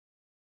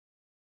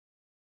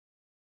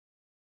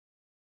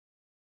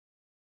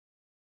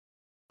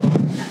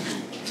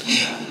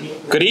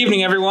Good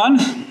evening, everyone.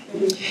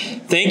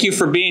 Thank you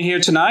for being here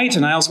tonight,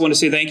 and I also want to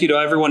say thank you to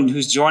everyone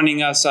who's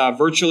joining us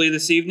virtually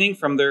this evening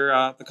from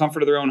the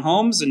comfort of their own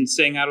homes and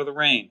staying out of the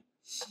rain.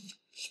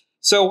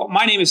 So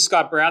my name is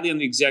Scott Bradley. I'm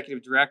the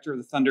Executive Director of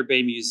the Thunder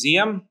Bay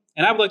Museum,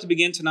 and I would like to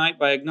begin tonight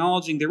by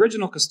acknowledging the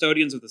original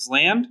custodians of this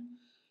land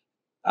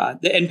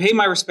and pay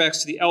my respects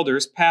to the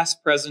elders,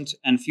 past, present,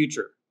 and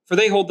future, for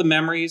they hold the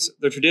memories,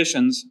 the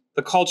traditions,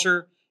 the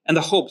culture, and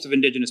the hopes of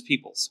Indigenous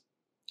peoples.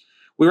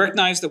 We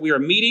recognize that we are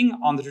meeting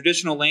on the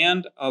traditional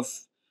land of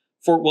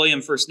Fort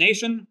William First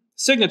Nation,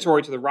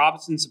 signatory to the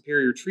Robinson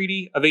Superior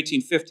Treaty of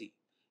 1850,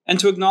 and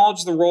to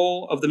acknowledge the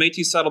role of the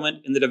Métis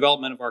settlement in the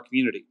development of our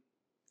community.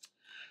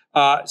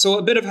 So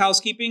a bit of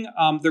housekeeping.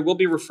 There will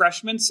be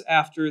refreshments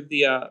after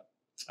the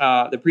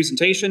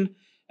presentation,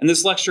 and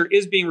this lecture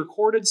is being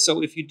recorded,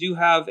 so if you do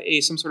have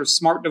some sort of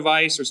smart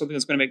device or something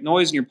that's going to make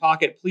noise in your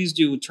pocket, please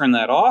do turn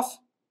that off.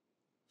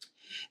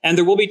 And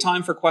there will be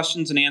time for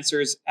questions and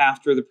answers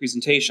after the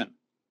presentation.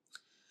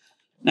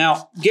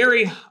 Now,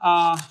 Gary,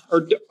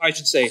 or I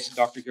should say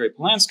Dr. Gary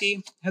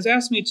Polonsky, has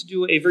asked me to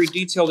do a very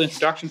detailed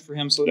introduction for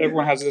him so that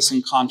everyone has this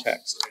in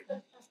context.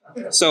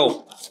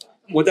 So,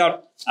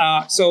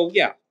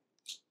 yeah,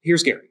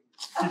 here's Gary.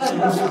 If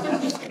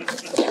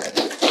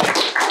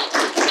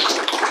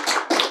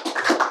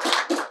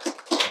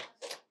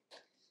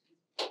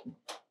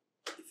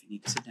you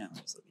need to sit down,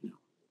 just let me know.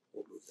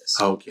 We'll move this.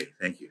 Okay,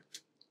 thank you.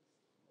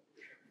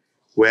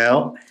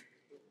 Well,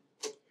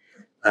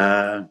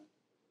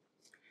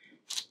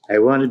 I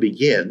want to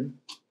begin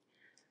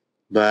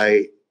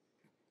by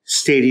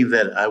stating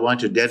that I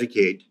want to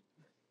dedicate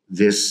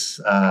this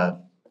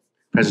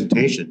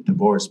presentation to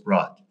Boris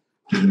Brott,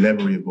 to the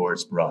memory of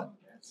Boris Brott.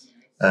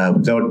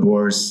 Without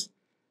Boris,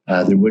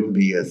 there wouldn't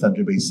be a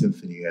Thunder Bay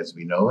Symphony as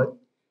we know it,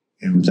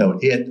 and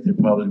without it, there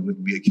probably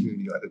wouldn't be a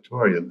community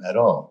auditorium at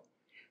all.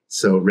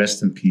 So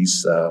rest in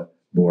peace,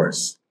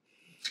 Boris.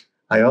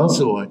 I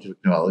also want to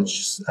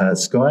acknowledge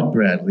Scott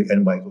Bradley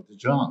and Michael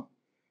DeJong,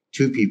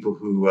 two people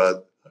who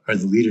are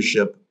the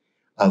leadership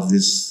of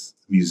this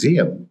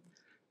museum,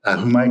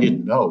 whom I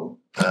didn't know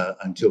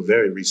until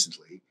very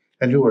recently,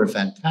 and who are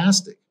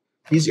fantastic.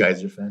 These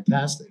guys are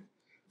fantastic.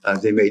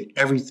 They made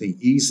everything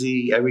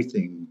easy,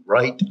 everything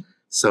right.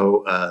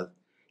 So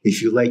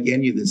if you like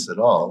any of this at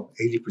all,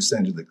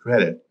 80% of the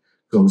credit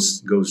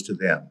goes to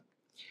them.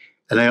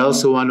 And I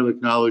also want to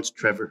acknowledge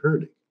Trevor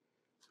Hurdig,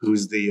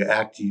 who's the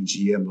acting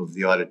GM of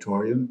the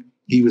auditorium.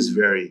 He was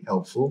very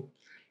helpful.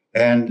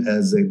 And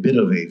as a bit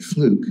of a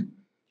fluke,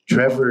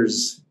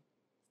 Trevor's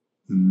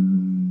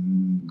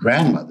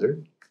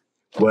grandmother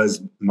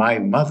was my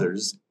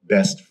mother's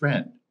best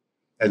friend.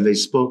 And they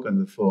spoke on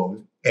the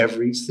phone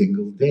every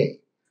single day.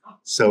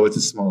 So it's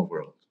a small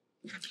world.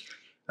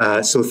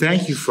 So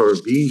thank you for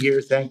being here.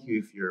 Thank you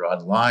if you're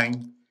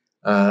online.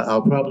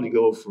 I'll probably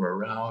go for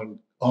around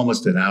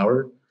almost an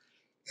hour.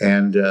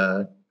 And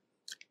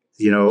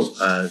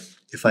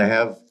if I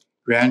have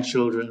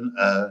grandchildren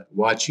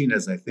watching,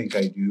 as I think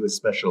I do, a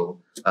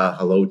special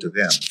hello to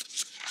them.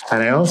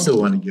 And I also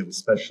want to give a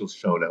special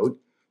shout out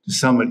to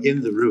someone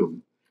in the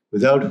room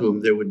without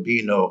whom there would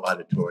be no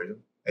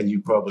auditorium. And you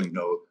probably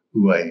know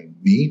who I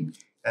mean.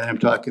 And I'm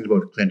talking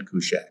about Clint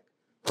Kushak.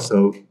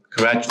 So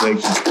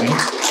congratulations, Clint,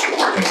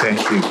 and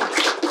thank you.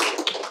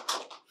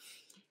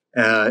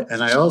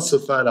 And I also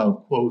thought I'll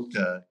quote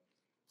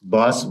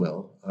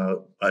Boswell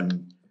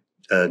on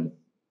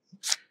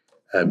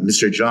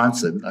Mr.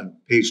 Johnson on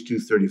page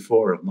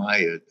 234 of my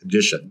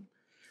edition,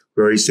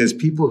 where he says,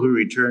 people who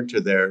return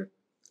to their,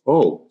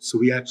 so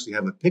we actually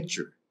have a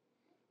picture.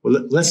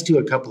 Well, let's do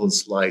a couple of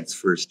slides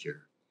first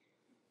here.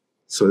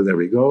 So there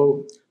we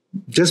go.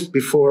 Just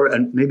before,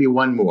 and maybe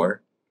one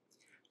more.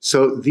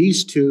 So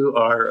these two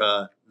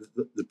are,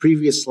 the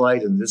previous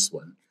slide and this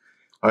one,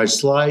 are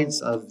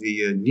slides of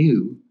the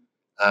new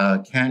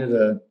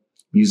Canada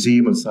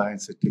Museum of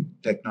Science and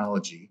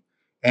Technology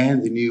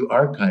and the new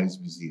Archives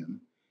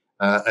Museum.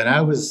 And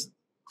I was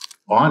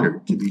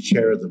honored to be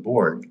chair of the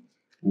board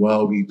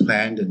while we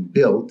planned and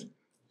built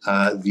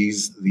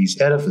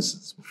these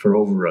edifices for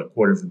over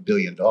 $250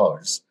 million.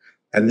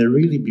 And they're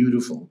really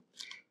beautiful.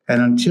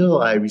 And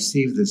until I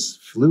received this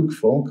fluke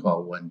phone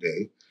call one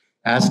day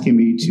asking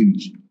me to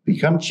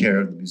become chair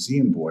of the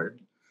museum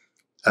board,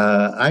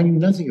 I knew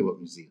nothing about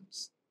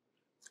museums.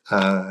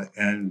 But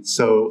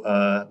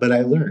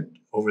I learned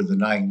over the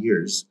 9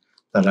 years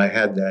that I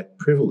had that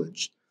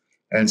privilege.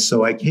 And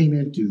so I came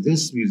into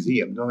this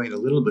museum knowing a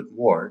little bit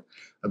more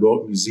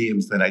about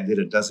museums than I did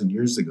a dozen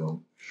years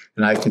ago.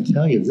 And I can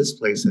tell you this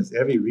place has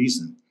every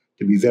reason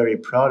to be very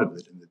proud of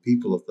it and the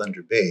people of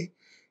Thunder Bay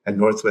and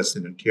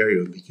Northwestern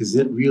Ontario, because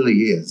it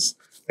really is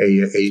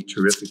a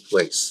terrific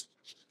place.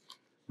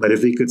 But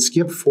if we could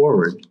skip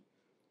forward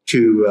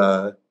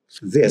to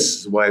this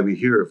is why we're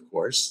here, of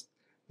course,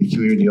 the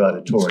Community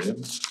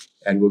Auditorium.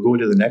 And we'll go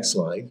to the next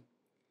slide.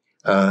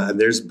 And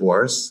there's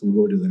Boris. We'll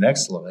go to the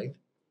next slide.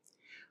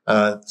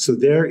 So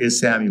there is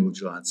Samuel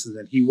Johnson.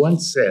 And he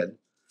once said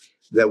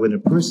that when a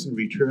person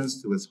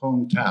returns to his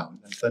hometown,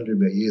 and Thunder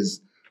Bay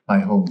is my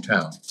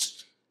hometown,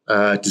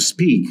 to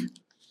speak,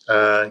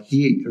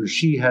 he or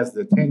she has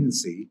the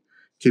tendency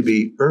to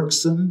be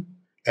irksome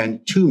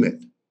and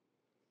timid.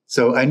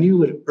 So I knew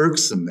what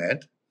irksome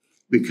meant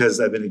because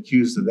I've been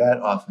accused of that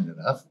often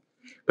enough,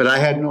 but I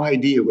had no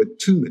idea what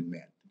timid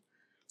meant.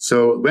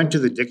 So I went to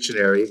the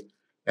dictionary,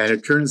 and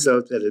it turns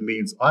out that it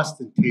means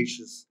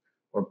ostentatious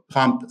or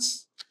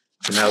pompous.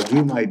 And I'll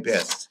do my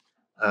best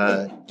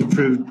to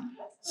prove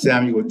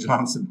Samuel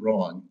Johnson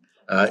wrong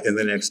in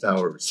the next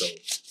hour or so.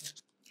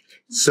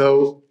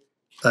 So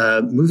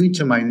moving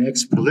to my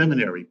next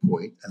preliminary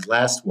point and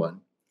last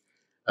one,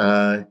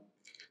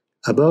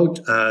 about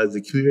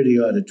the community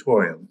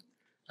auditorium,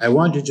 I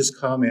want to just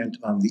comment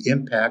on the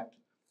impact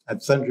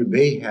that Thunder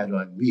Bay had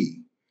on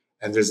me.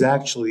 And there's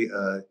actually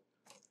a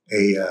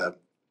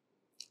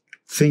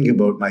thing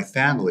about my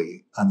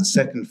family on the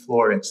second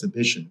floor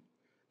exhibition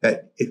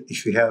that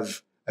if you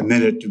have a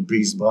minute to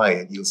breeze by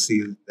it, you'll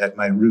see that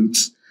my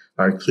roots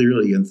are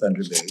clearly in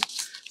Thunder Bay.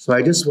 So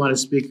I just want to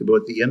speak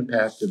about the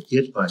impact of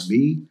it on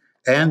me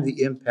and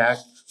the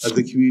impact of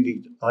the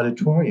community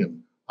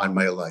auditorium on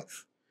my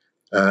life.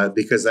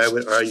 Because I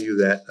would argue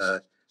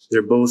that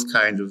they're both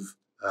kind of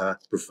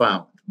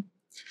profound.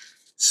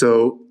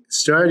 So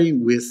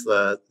starting with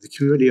the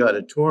community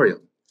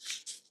auditorium,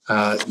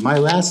 my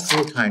last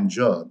full-time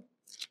job,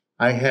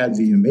 I had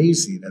the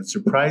amazing and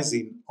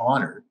surprising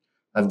honor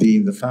of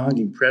being the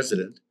founding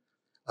president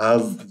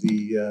of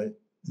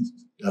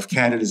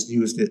Canada's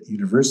newest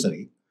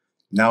university,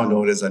 now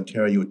known as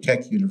Ontario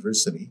Tech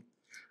University,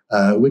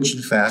 which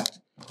in fact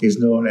is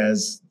known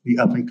as the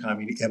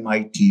up-and-coming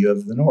MIT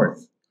of the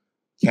North,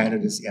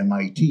 Canada's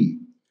MIT.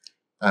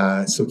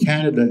 So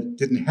Canada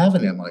didn't have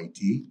an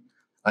MIT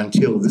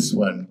until this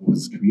one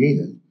was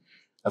created.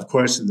 Of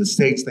course, in the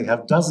States, they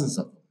have dozens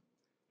of them,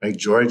 right?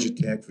 Georgia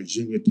Tech,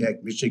 Virginia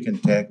Tech, Michigan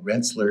Tech,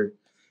 Rensselaer,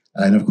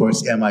 and of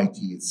course, MIT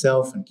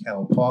itself and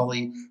Cal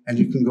Poly, and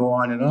you can go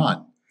on.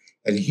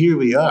 And here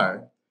we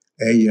are,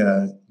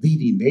 a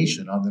leading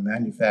nation on the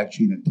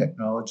manufacturing and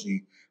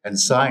technology and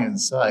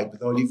science side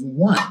without even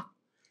one.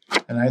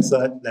 And I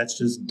thought, that's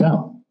just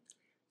dumb.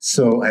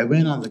 So I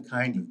went on the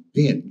kind of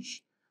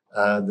binge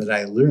that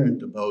I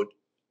learned about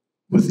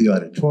with the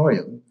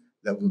auditorium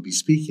that we'll be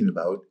speaking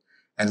about,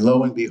 and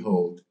lo and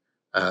behold,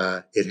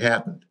 it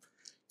happened.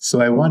 So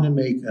I want to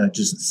make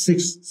just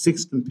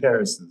six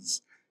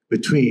comparisons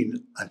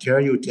between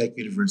Ontario Tech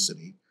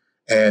University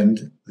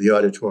and the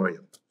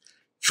auditorium.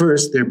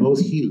 First, they're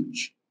both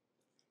huge.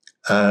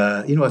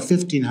 A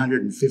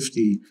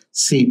 1,550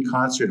 seat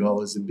concert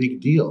hall is a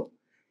big deal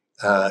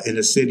in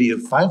a city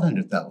of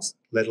 500,000,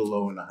 let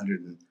alone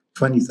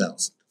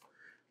 120,000.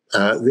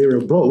 They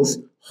were both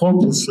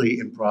hopelessly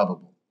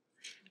improbable.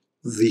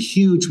 The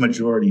huge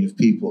majority of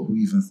people who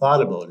even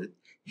thought about it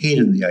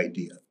hated the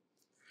idea.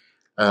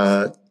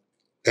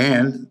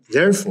 And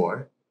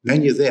therefore,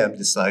 many of them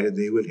decided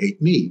they would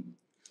hate me.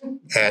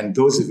 And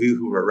those of you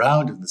who were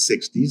around in the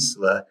 60s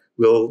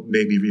will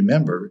maybe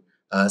remember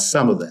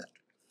some of that.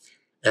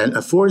 And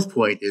a fourth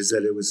point is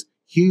that it was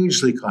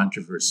hugely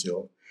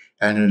controversial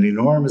and an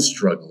enormous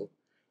struggle.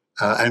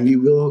 And we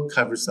will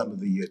cover some of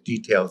the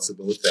details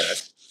about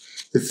that.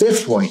 The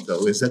fifth point,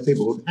 though, is that they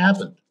both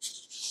happened.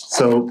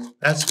 So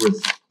that's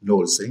worth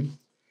noticing.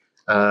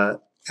 And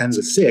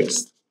the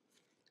sixth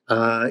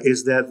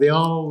is that they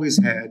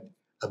always had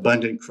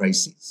abundant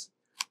crises.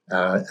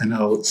 And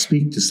I'll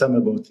speak to some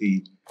about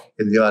in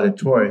the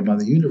auditorium. On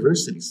the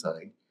university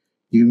side,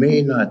 you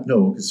may not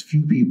know, because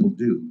few people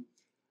do,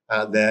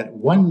 that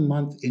 1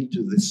 month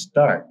into the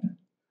start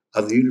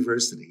of the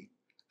university,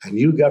 a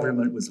new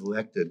government was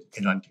elected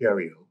in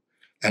Ontario,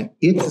 and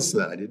it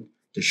decided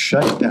to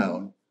shut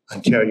down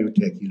Ontario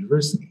Tech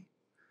University.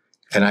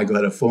 And I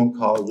got a phone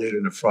call later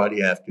on a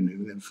Friday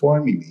afternoon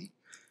informing me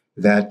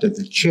that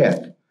the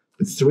check,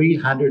 the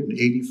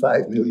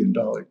 $385 million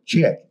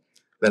check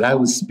that I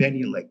was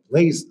spending like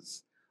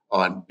blazes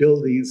on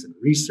buildings and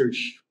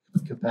research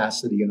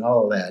capacity and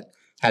all of that,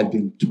 had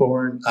been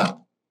torn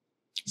up.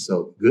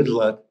 So good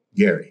luck,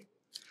 Gary.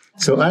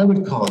 So I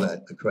would call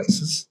that a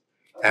crisis.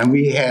 And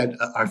we had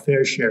our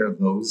fair share of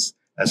those,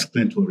 as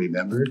Clint will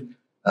remember,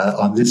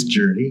 on this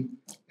journey.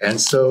 And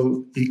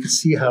so you can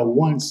see how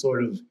one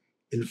sort of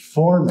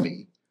informed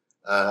me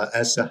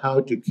as to how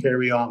to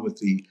carry on with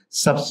the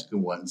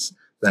subsequent ones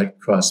that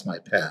crossed my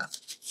path.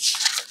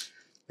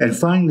 And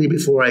finally,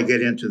 before I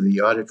get into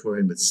the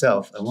auditorium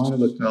itself, I want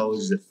to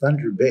acknowledge that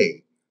Thunder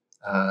Bay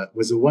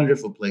was a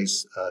wonderful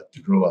place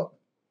to grow up.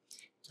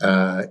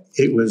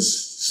 It was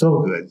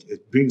so good.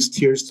 It brings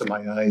tears to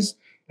my eyes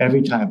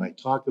every time I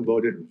talk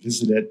about it or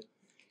visit it.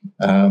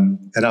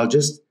 And I'll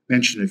just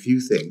mention a few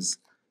things.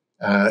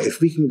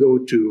 If we can go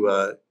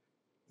to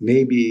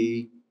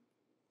maybe,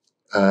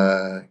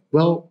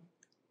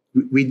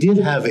 we did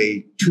have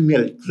a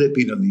 2-minute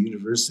clipping of the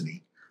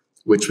university,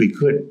 which we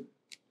could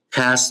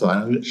pass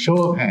on.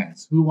 Show of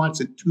hands, who wants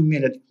a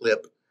 2-minute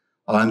clip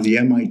on the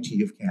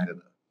MIT of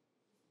Canada?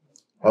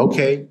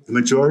 Okay, the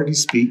majority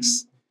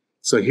speaks.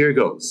 So here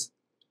goes.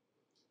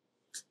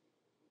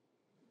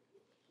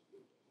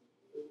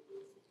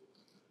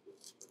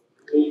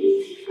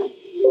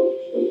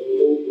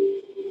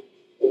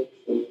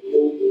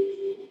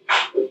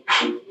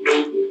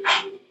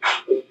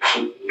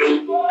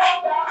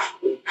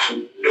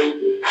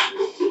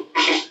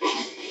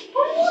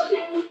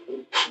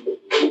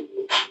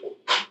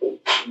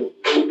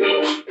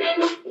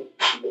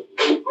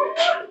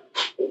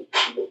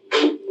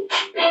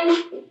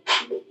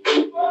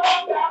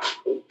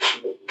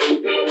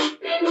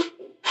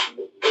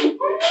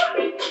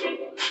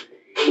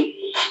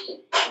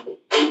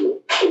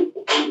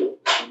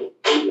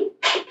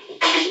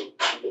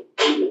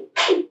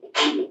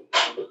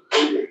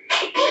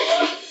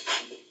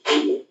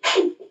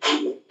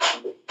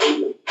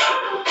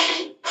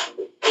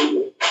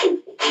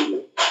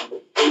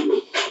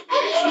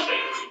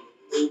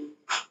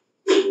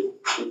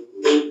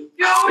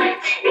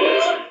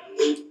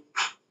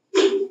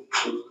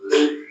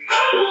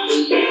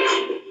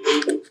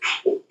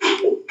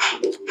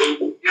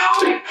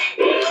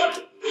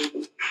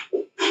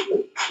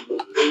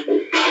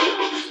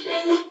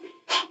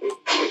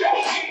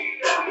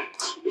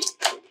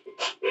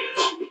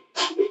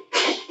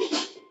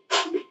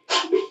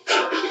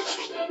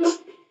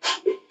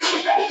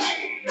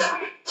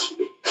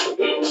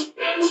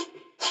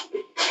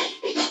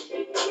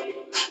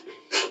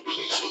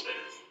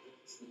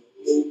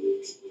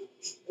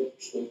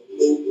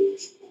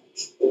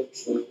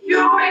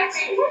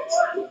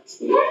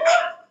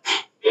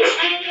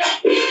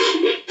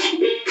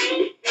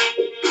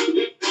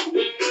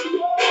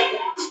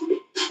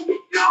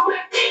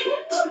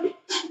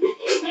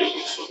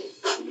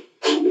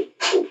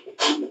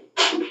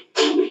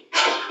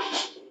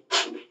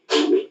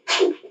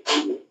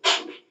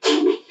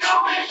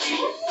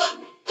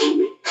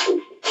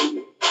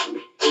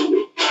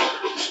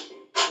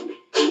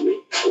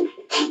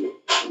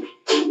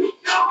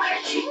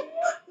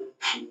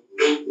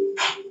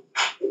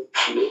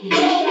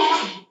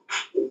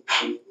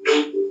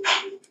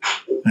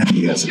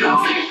 has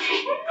enough.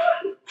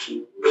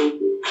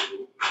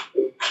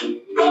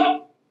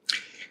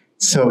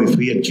 So if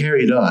we had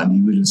carried on,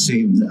 you would have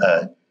seen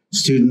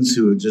students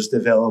who had just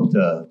developed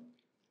a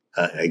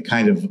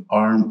kind of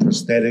arm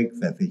prosthetic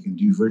that they can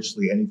do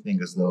virtually anything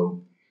as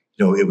though,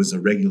 it was a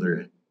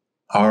regular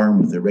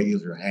arm with a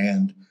regular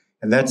hand.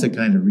 And that's the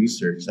kind of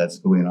research that's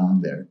going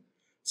on there.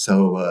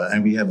 So,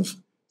 and we have a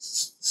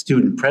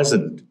student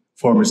president,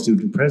 former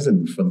student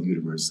president from the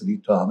university,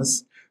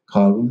 Thomas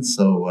Coughlin.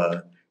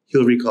 So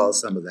he'll recall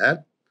some of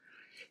that.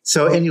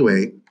 So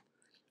anyway,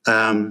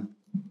 I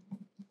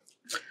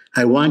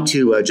want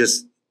to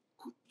just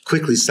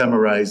quickly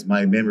summarize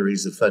my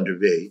memories of Thunder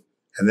Bay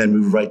and then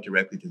move right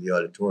directly to the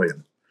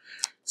auditorium.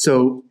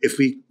 So if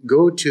we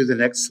go to the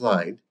next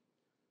slide,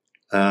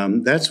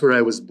 that's where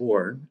I was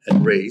born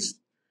and raised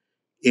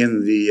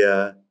in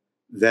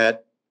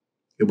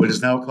what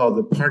is now called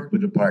the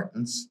Parkwood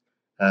Apartments,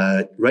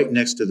 right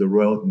next to the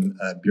Royalton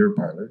Beer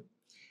Parlor,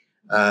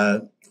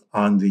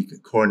 on the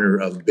corner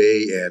of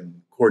Bay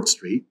and Court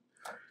Street.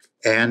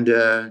 And,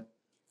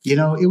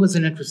 it was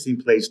an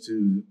interesting place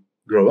to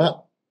grow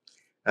up.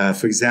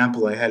 For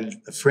example, I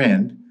had a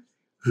friend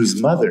whose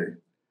mother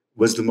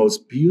was the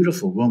most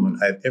beautiful woman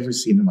I've ever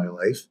seen in my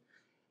life.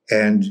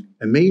 And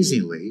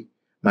amazingly,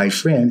 my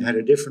friend had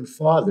a different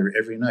father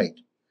every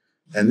night.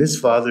 And this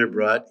father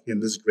brought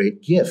him this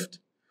great gift.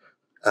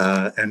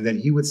 And then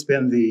he would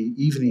spend the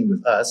evening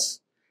with us,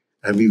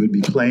 and we would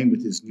be playing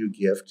with his new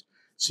gift.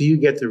 So you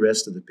get the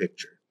rest of the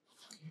picture.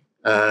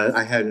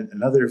 I had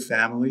another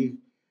family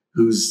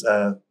whose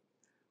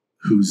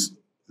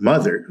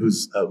mother,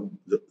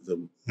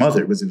 the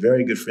mother was a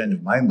very good friend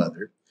of my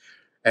mother.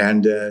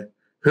 And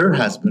her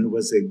husband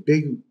was a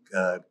big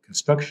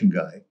construction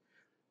guy.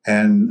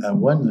 And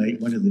one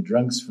night, one of the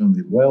drunks from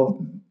the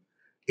Royalton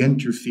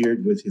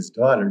interfered with his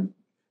daughter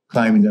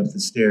climbing up the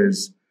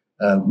stairs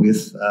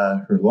with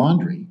her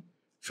laundry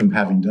from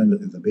having done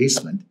it in the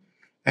basement.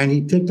 And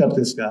he picked up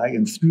this guy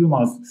and threw him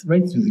off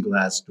right through the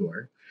glass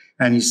door.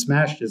 And he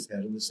smashed his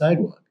head on the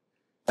sidewalk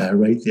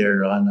right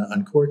there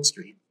on Court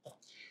Street.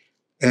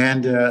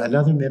 And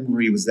another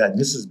memory was that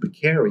Mrs.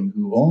 Beccari,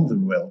 who owned the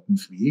Royalton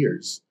for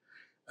years,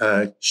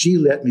 she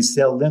let me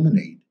sell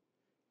lemonade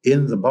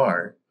in the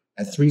bar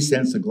at 3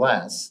 cents a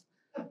glass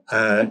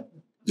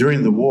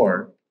during the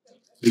war,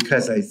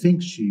 because I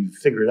think she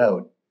figured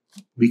out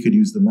we could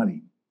use the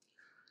money.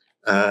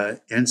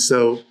 And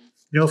so,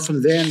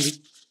 from then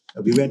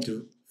we went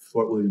to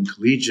Fort William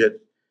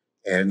Collegiate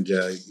and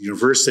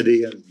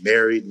university and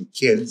married and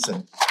kids,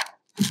 and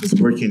was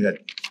working at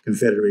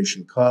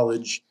Confederation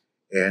College.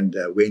 And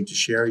Wayne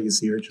Teixeira is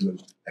here to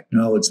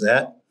acknowledge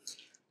that.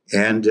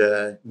 And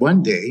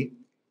one day,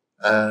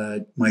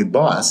 my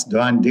boss,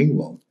 Don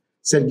Dingwall,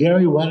 said,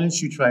 "Gary, why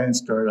don't you try and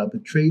start up a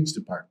trades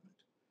department?"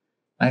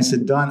 I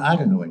said, "Don, I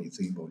don't know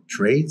anything about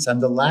trades. I'm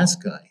the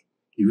last guy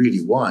you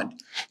really want."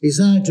 He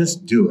said,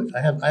 "Just do it.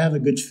 I have a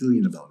good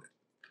feeling about it."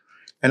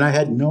 And I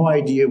had no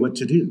idea what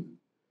to do.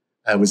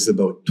 I was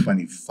about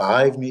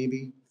 25,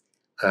 maybe.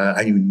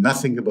 I knew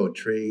nothing about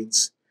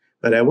trades,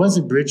 but I was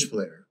a bridge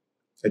player,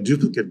 a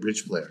duplicate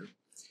bridge player.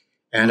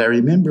 And I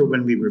remember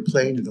when we were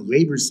playing in the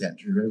Labor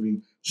Center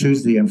every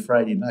Tuesday and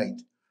Friday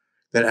night,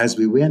 that as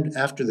we went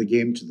after the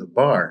game to the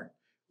bar,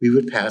 we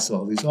would pass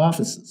all these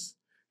offices,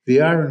 the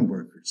iron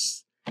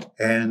workers,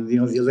 and the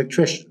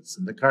electricians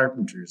and the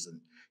carpenters and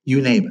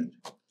you name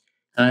it.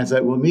 And I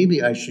thought, well,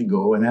 maybe I should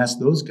go and ask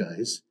those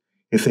guys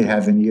if they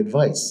have any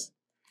advice.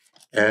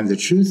 And the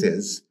truth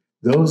is,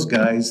 those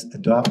guys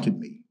adopted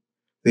me.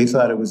 They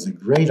thought it was a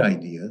great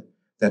idea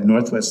that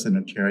Northwestern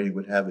Ontario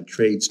would have a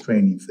trades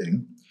training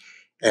thing,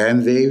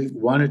 and they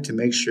wanted to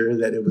make sure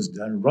that it was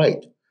done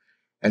right.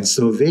 And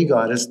so they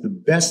got us the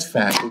best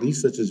faculty,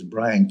 such as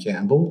Brian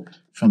Campbell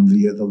from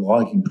the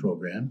logging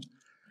program,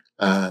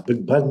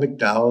 but Bud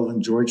McDowell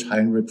and George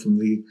Heinrich from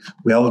the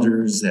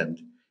welders,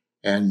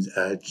 and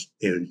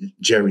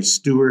Jerry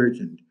Stewart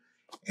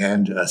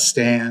and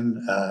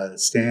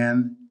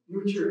Stan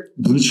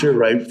Blucher,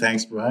 right?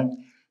 Thanks,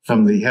 Brian,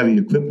 from the heavy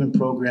equipment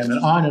program, and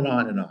on and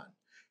on and on.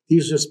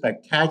 These are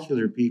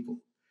spectacular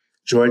people.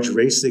 George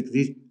Rasick,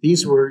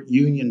 these were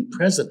union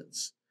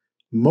presidents.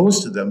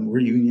 Most of them were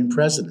union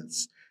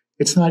presidents.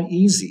 It's not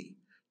easy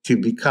to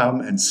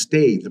become and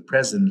stay the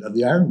president of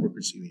the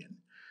Ironworkers Union.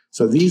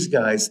 So these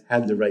guys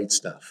had the right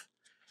stuff.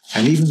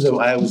 And even though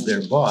I was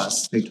their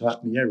boss, they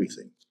taught me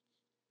everything.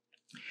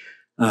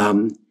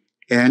 And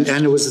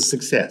it was a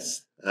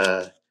success.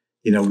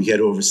 We had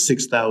over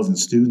 6,000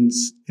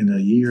 students in a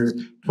year,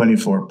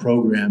 24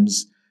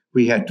 programs.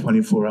 We had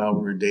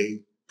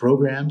 24-hour-a-day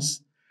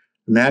programs.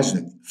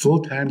 Imagine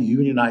full-time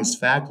unionized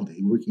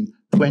faculty working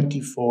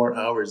 24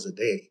 hours a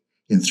day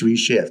in 3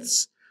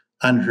 shifts,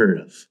 unheard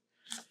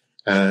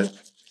of.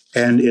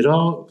 And it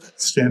all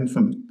stemmed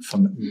from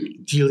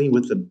dealing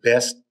with the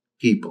best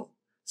people,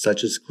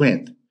 such as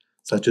Clint,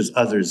 such as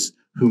others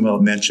whom I'll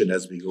mention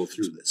as we go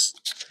through this.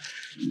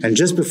 And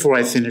just before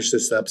I finish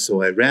this up,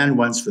 so I ran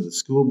once for the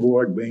school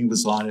board. Wayne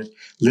was on it.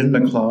 Lynn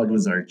McLeod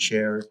was our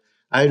chair.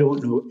 I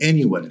don't know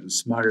anyone who's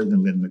smarter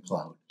than Lynn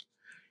McLeod.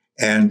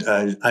 And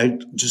I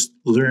just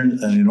learned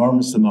an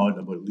enormous amount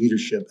about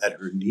leadership at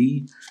her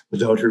knee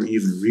without her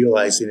even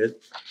realizing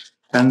it.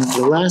 And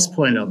the last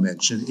point I'll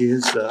mention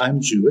is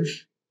I'm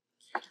Jewish,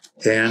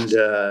 and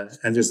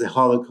there's a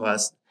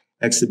Holocaust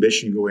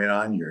exhibition going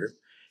on here.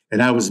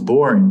 And I was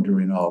born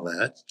during all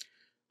that.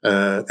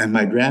 And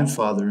my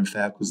grandfather, in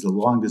fact, was the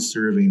longest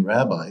serving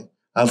rabbi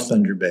of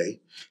Thunder Bay,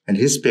 and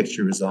his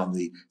picture is on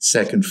the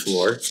second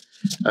floor.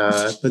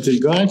 But the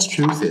God's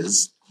truth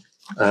is,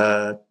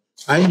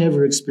 I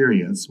never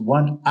experienced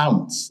 1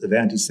 ounce of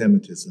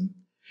anti-Semitism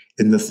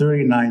in the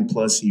 39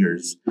 plus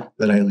years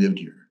that I lived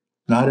here.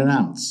 Not an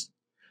ounce.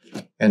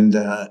 And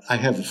I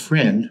have a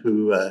friend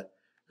who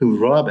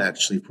Rob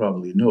actually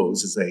probably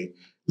knows is a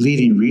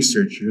leading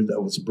researcher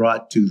that was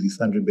brought to the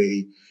Thunder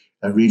Bay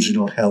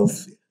Regional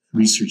Health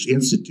Research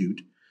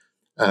Institute.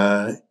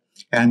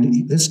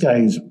 And this guy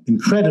is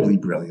incredibly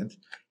brilliant,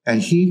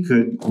 and he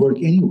could work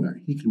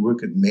anywhere. He could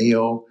work at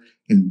Mayo,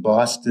 in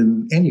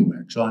Boston,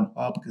 anywhere, Johns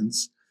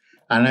Hopkins.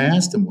 And I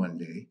asked him one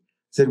day,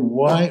 I said,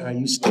 why are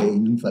you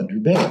staying in Thunder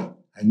Bay?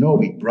 I know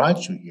we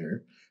brought you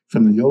here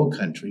from the old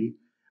country,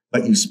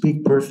 but you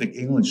speak perfect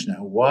English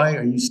now. Why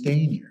are you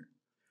staying here?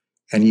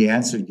 And he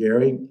answered,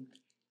 Gary,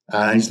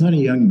 he's not a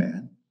young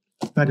man,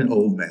 not an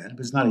old man,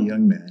 but he's not a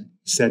young man.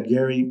 He said,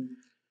 Gary,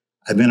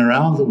 I've been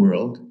around the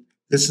world.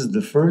 This is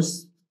the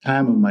first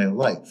time of my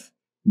life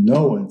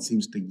no one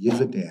seems to give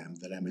a damn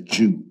that I'm a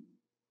Jew.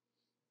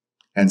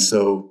 And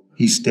so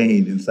he's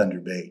staying in Thunder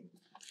Bay.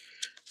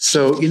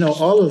 So, you know,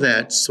 all of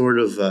that sort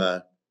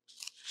of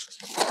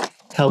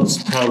helps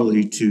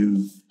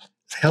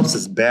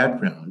as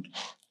background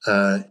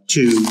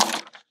to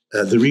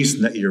the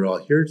reason that you're all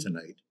here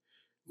tonight,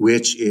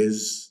 which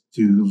is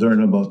to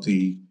learn about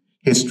the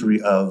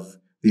history of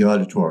the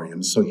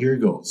auditorium. So here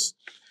goes.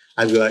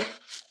 I've got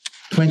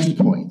 20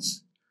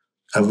 points,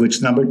 of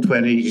which number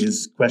 20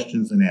 is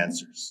questions and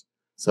answers.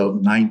 So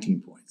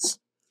 19 points.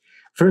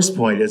 First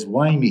point is,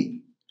 why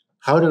me?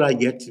 How did I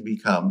get to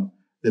become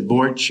the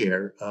board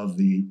chair of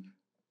the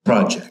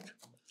project?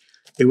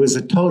 It was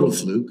a total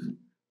fluke.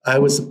 I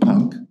was a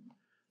punk.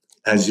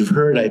 As you've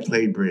heard, I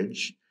played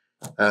bridge.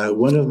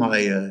 One of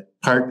my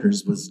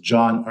partners was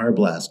John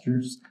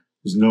Arblaster,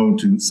 who's known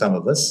to some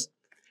of us,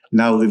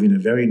 now living a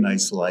very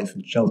nice life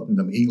in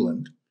Cheltenham,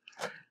 England.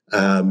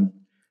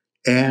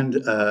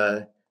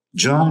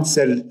 John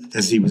said,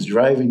 as he was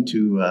driving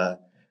to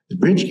the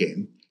bridge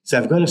game, he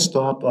said, I've got to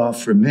stop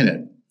off for a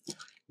minute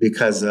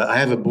because I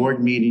have a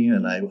board meeting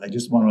and I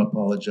just want to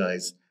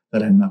apologize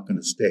that I'm not going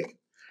to stay.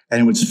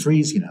 And it was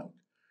freezing out,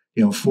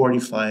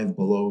 45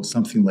 below,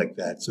 something like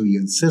that. So he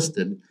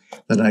insisted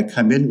that I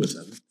come in with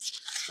him.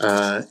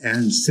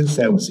 And since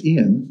I was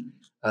in,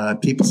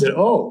 people said,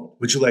 oh,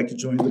 would you like to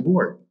join the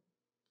board?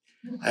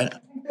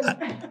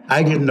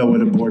 I didn't know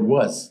what a board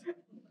was.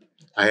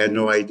 I had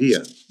no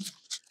idea.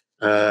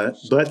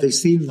 But they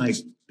seemed like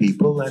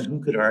people, and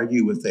who could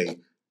argue with a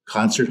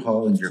concert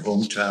hall in your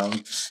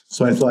hometown?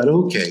 So I thought,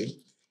 okay.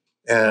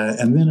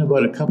 And then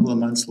about a couple of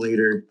months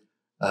later,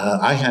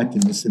 I had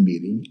to miss a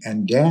meeting,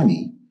 and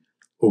Danny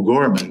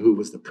O'Gorman, who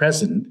was the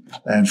president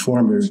and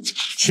former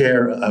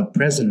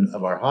president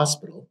of our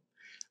hospital,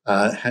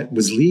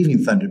 was leaving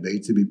Thunder Bay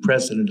to be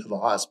president of a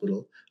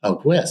hospital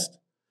out west.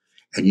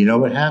 And you know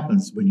what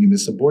happens when you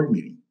miss a board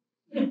meeting,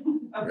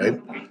 right?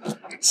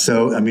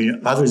 So,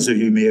 others of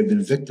you may have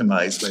been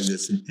victimized by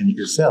this in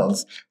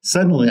yourselves.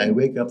 Suddenly, I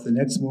wake up the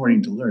next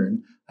morning to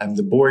learn I'm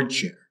the board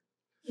chair.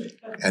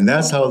 And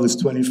that's how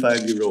this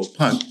 25-year-old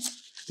punk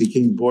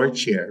became board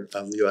chair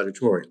of the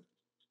auditorium.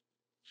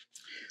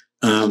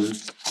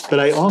 But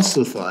I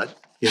also thought,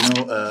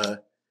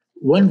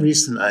 one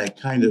reason I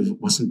kind of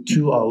wasn't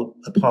too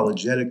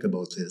apologetic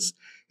about this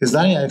is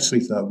I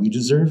actually thought we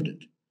deserved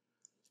it.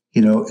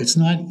 It's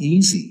not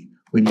easy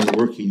when you're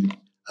working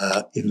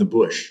in the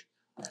bush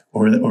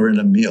or in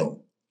a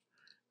mill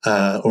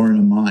or in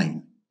a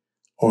mine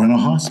or in a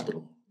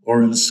hospital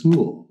or in a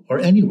school or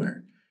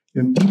anywhere.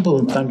 People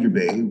in Thunder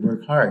Bay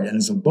work hard. And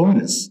as a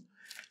bonus,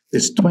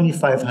 it's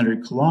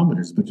 2,500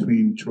 kilometers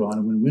between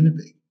Toronto and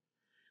Winnipeg.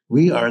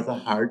 We are the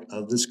heart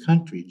of this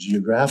country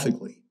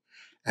geographically.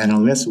 And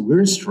unless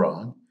we're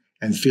strong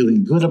and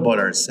feeling good about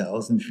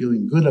ourselves and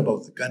feeling good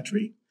about the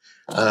country,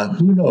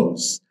 who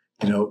knows,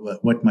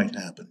 what might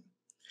happen.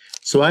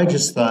 So I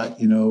just thought,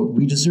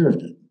 we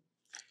deserved it.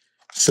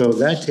 So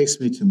that takes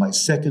me to my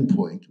second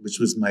point, which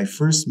was my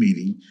first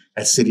meeting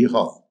at City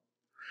Hall.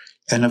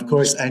 And of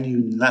course, I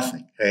knew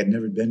nothing. I had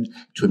never been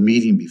to a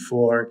meeting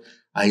before.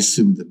 I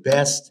assumed the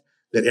best,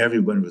 that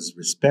everyone was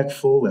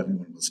respectful,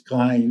 everyone was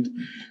kind.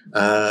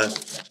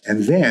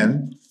 And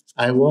then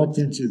I walked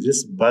into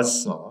this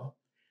buzzsaw,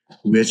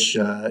 which,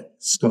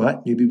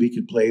 Scott, maybe we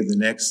could play the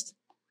next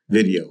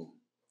video.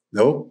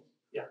 No?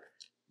 Yeah.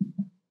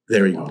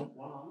 There we go.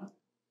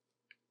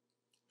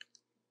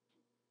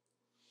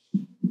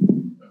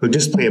 We'll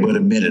just play about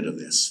a minute of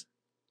this.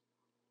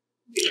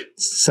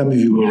 Some of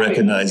you will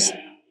recognize. I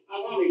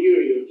want to hear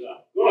you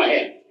talk. Go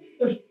ahead.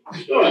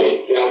 Go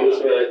ahead. Yeah, I'm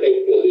just saying, I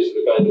think these are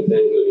the kinds of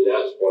things that have been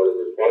asked for in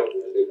the report, and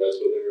I think that's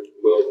what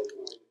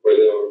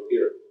they are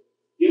here.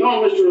 You know,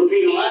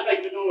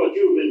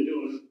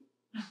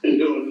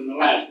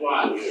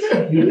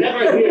 You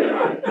never hear.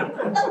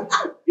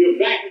 You're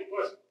back and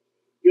forth.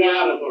 You're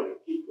out of order.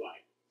 Keep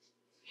quiet.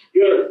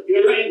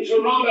 You're in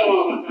Toronto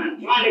all the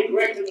time, trying to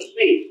correct a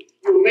mistake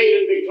you made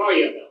in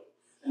Victoriaville.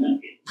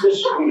 And this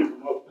is going to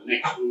come out the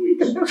next 2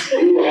 weeks.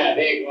 You will have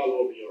egg all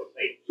over your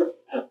face.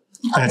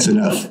 That's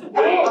enough.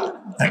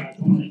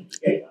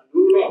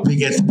 We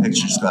get the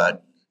picture,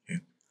 Scott.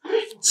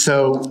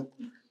 So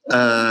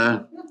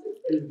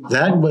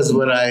that was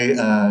what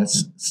I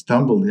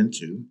stumbled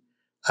into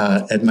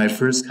at my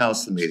first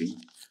council meeting.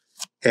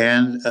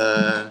 And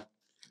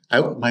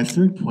my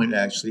third point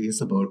actually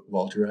is about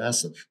Walter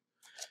Assaf.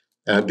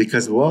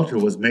 Because Walter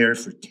was mayor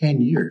for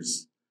 10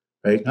 years,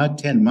 right? Not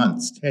 10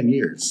 months, 10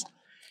 years.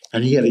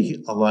 And he had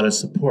a lot of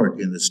support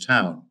in this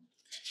town.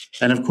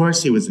 And of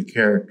course, he was a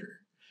character.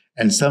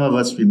 And some of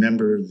us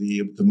remember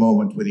the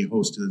moment when he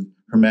hosted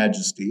Her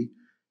Majesty.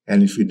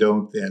 And if you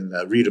don't, then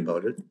read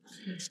about it.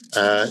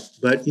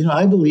 But, you know,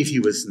 I believe he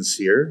was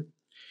sincere.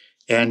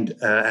 And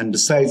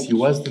besides, he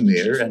was the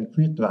mayor. And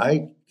Clinton,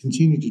 I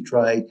continued to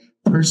try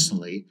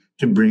personally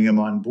to bring him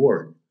on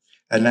board.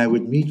 And I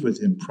would meet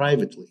with him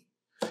privately.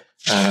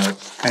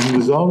 And he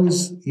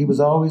was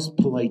always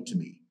polite to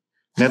me,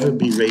 never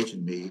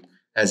berated me,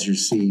 as you're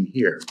seeing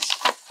here.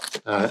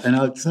 And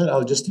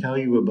I'll just tell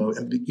you about,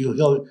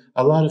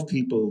 a lot of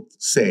people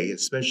say,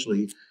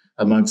 especially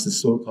amongst the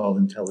so-called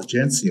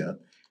intelligentsia,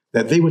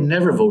 that they would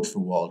never vote for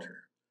Walter.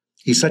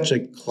 He's such a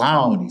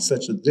clown, he's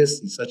such a this,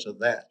 he's such a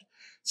that.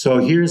 So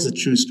here's a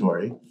true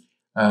story.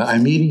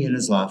 I'm meeting in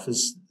his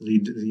office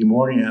the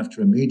morning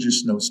after a major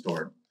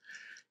snowstorm,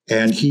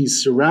 and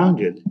he's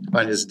surrounded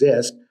on his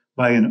desk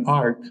by an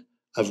arc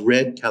of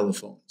red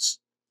telephones.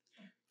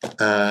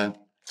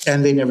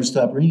 And they never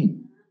stop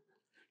ringing.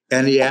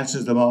 And he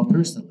answers them all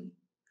personally.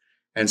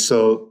 And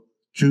so,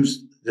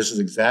 this is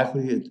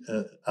exactly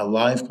a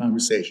live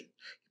conversation.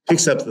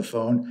 Picks up the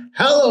phone.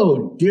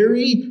 Hello,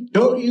 dearie.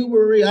 Don't you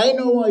worry. I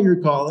know why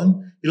you're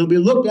calling. It'll be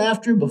looked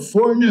after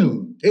before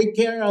noon. Take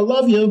care. I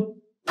love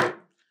you.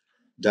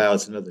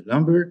 Dials another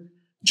number.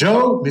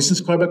 Joe,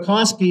 Mrs.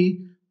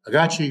 Korbakowski. I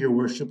got you, your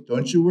worship.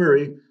 Don't you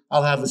worry.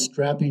 I'll have a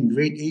strapping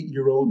great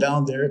 8-year-old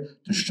down there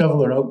to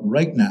shovel her out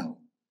right now.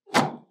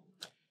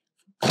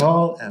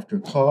 Call after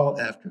call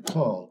after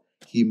call.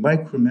 He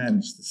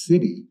micromanaged the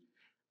city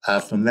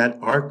from that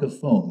arc of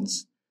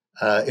phones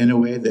in a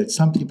way that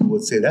some people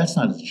would say that's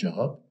not his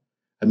job.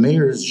 A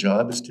mayor's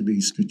job is to be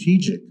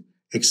strategic,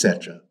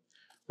 etc.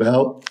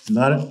 Well,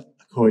 not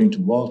according to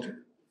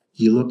Walter.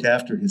 He looked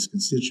after his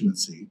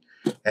constituency,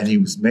 and he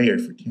was mayor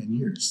for 10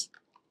 years.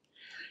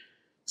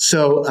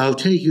 So I'll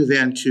take you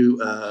then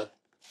to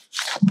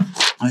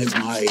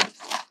my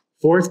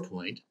fourth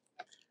point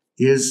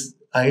is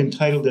I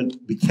entitled it,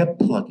 We Kept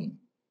Plugging.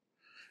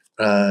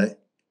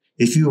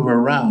 If you were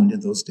around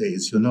in those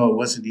days, you'll know it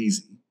wasn't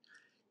easy.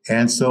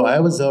 And so I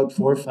was out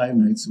 4 or 5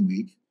 nights a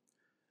week,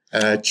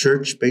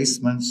 church,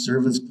 basement,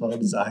 service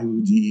clubs,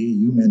 IUDE,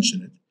 you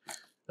mentioned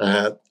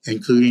it,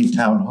 including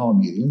town hall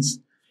meetings.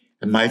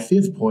 And my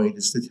fifth point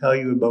is to tell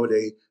you about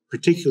a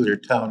particular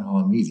town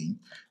hall meeting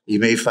you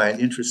may find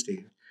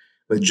interesting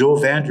with Joe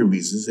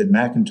Vanderweeses in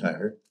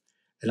McIntyre.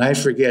 And I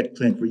forget,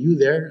 Clint, were you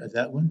there at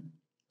that one?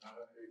 I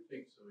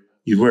think so, yeah.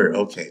 You were,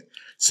 okay.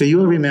 So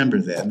you'll remember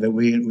then that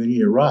when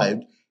he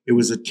arrived, it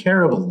was a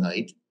terrible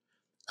night.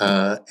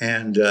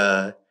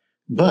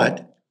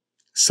 But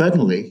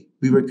suddenly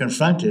we were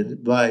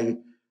confronted by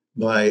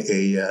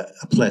a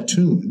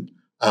platoon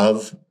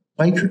of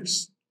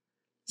bikers.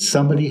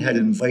 Somebody had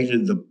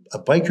invited a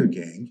biker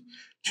gang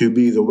to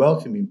be the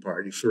welcoming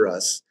party for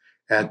us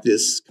at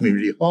this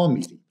community hall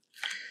meeting.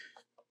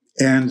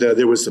 And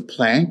there was a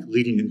plank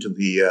leading into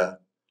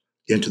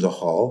the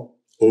hall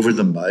over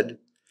the mud.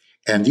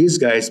 And these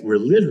guys were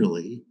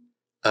literally,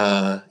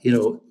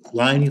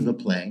 lining the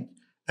plank,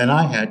 and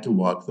I had to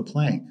walk the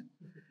plank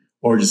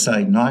or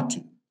decide not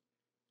to.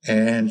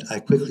 And I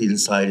quickly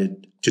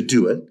decided to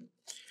do it.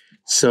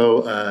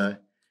 So,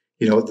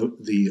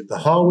 the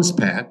hall was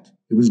packed.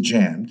 It was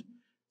jammed,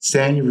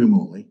 standing room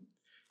only.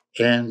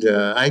 And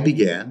I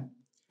began.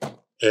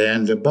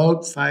 And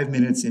about 5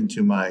 minutes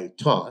into my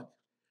talk,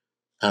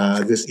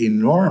 this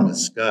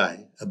enormous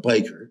guy, a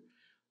biker,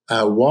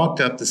 walked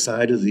up the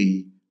side of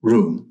the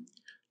room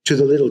to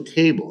the little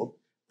table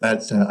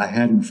that I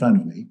had in front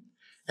of me,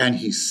 and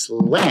he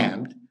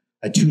slammed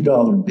a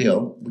 $2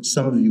 bill, which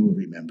some of you will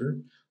remember,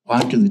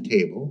 onto the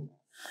table.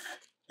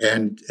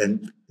 And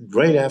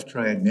right after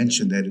I had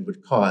mentioned that it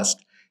would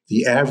cost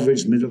the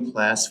average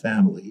middle-class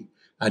family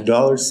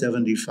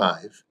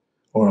 $1.75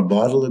 or a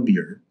bottle of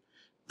beer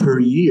per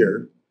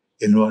year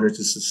in order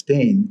to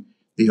sustain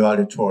the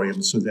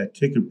auditorium so that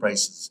ticket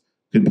prices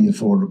could be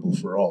affordable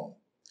for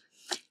all.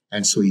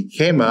 And so he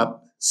came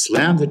up,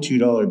 slammed the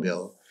 $2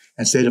 bill,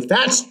 and said, if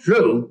that's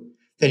true,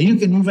 then you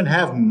can even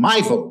have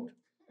my vote.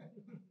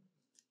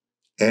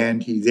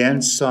 And he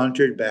then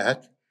sauntered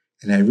back,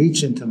 and I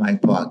reached into my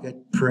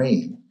pocket,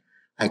 praying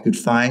I could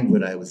find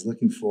what I was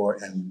looking for,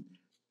 and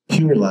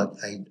pure luck,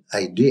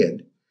 I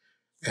did.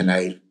 And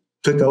I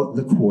took out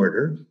the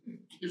quarter,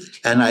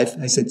 and I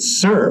said,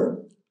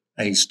 sir,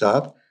 and he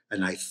stopped.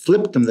 And I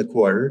flipped him the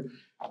quarter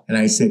and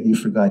I said, "You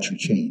forgot your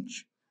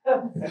change."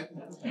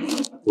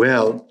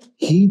 Well,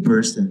 he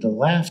burst into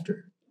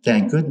laughter,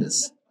 thank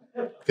goodness,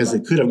 because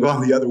it could have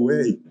gone the other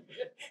way.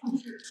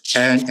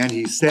 And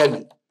he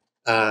said,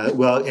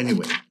 well,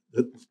 anyway,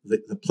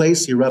 the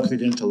place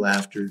erupted into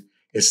laughter.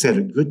 It set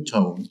a good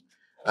tone.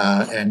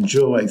 And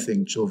Joe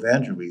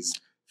Vanderwees,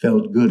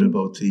 felt good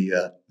about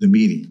the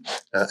meeting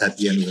at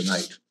the end of the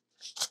night.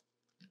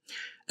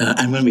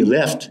 And when we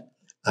left,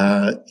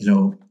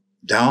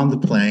 down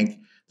the plank,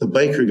 the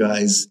biker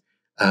guys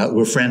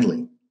were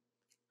friendly,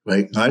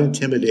 right? Not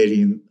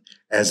intimidating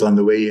as on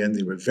the way in.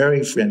 They were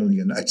very friendly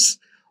and nice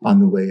on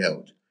the way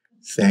out.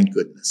 Thank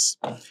goodness.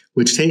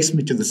 Which takes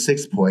me to the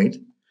sixth point,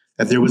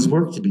 that there was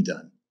work to be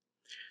done.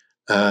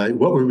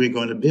 What were we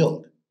going to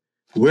build?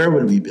 Where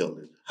would we build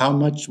it? How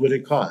much would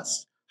it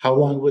cost? How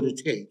long would it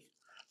take?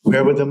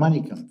 Where would the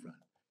money come from?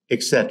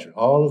 Etc.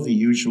 All of the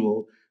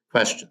usual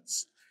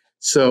questions.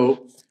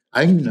 So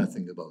I knew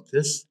nothing about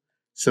this.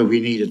 So we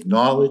needed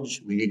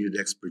knowledge, we needed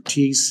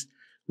expertise,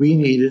 we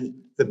needed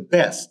the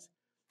best.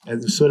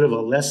 And sort of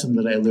a lesson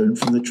that I learned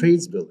from the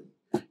trades building.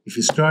 If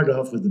you start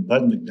off with the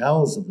Bud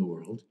McDowells of the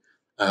world,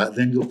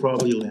 then you'll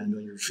probably land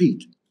on your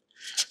feet.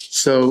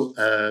 So,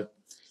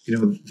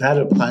 that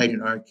applied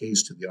in our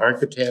case to the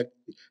architect,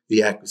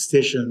 the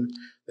acquisition,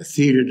 the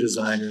theater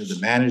designer, the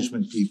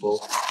management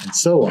people, and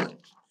so on.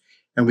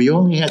 And we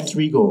only had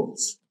 3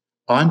 goals: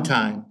 on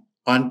time,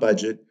 on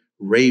budget,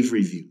 rave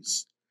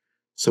reviews.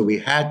 So we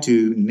had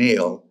to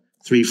nail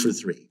 3 for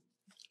 3.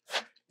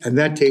 And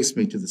that takes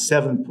me to the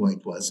 7th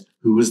point, was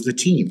who was the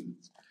team?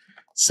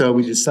 So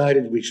we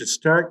decided we should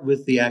start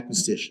with the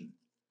acquisition,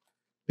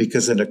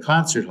 because in a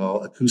concert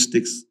hall,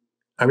 acoustics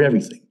are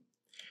everything.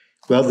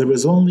 Well, there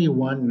was only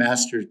one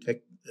master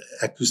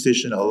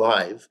acoustician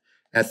alive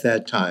at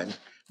that time,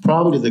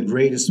 probably the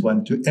greatest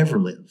one to ever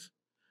live.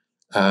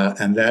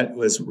 And that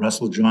was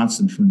Russell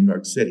Johnson from New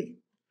York City.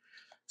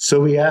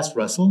 So we asked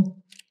Russell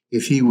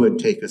if he would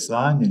take us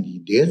on, and he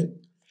did.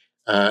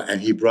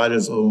 And he brought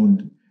his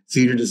own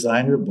theater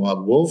designer,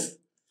 Bob Wolf.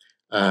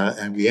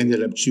 And we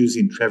ended up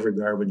choosing Trevor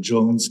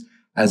Garwood-Jones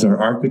as our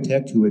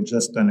architect, who had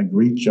just done a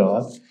great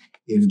job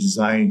in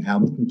designing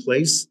Hamilton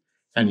Place,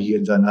 and he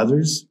had done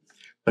others.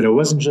 But it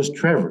wasn't just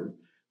Trevor.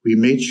 We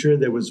made sure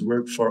there was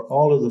work for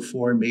all of the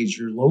 4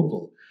 major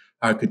local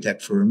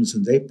architect firms,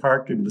 and they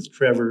partnered with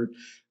Trevor,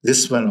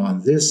 this one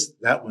on this,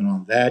 that one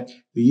on that.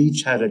 We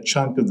each had a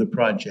chunk of the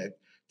project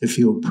to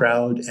feel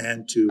proud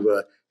and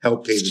to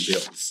help pay the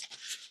bills.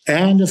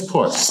 And of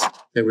course,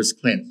 there was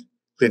Clint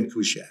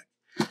Kushak,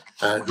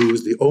 who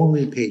was the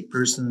only paid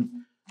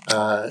person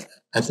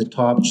at the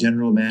top.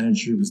 General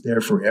manager, was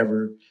there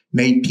forever,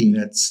 made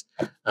peanuts.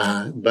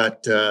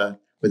 But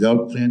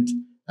without Clint,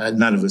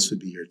 none of us would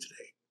be here today.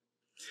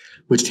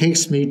 Which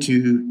takes me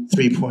to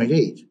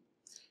 3.8,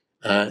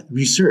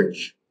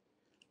 research.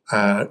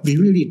 We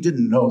really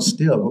didn't know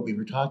still what we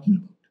were talking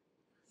about.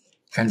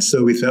 And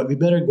so we thought we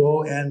better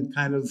go and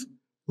kind of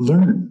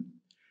learn.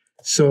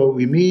 So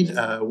we made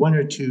 1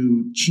 or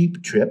 2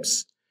 cheap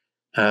trips,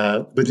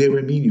 but they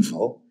were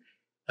meaningful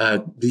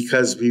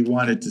because we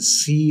wanted to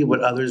see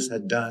what others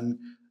had done,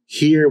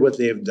 hear what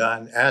they have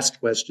done, ask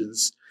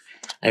questions.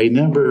 I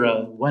remember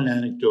one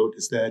anecdote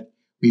is that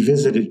we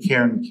visited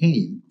Karen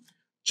Kane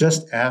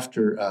just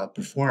after a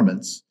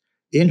performance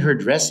in her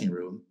dressing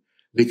room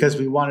because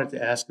we wanted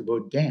to ask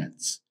about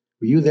dance.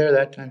 Were you there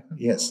that time?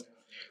 Yes.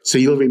 So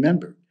you'll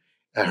remember.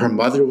 Her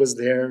mother was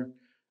there.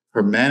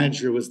 Her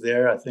manager was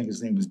there. I think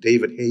his name was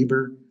David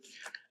Haber.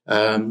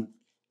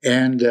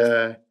 And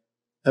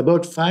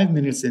about 5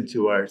 minutes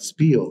into our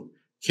spiel,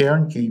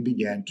 Karen Kane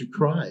began to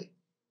cry.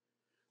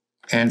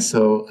 And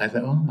so I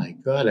thought, oh my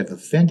God, I've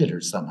offended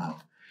her somehow.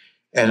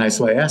 And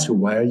so I asked her,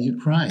 why are you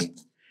crying?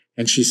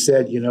 And she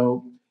said,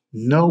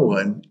 no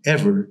one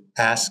ever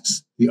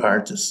asks the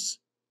artists.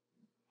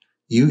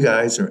 You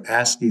guys are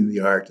asking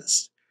the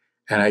artists.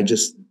 And I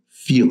just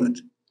feel it.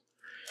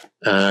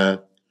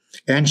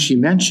 And she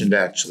mentioned,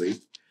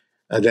 actually,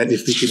 that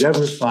if we could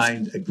ever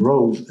find a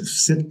grove of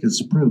Sitka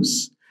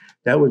spruce,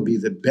 that would be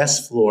the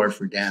best floor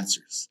for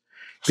dancers.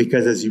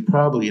 Because as you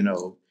probably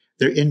know,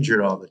 they're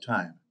injured all the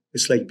time.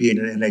 It's like being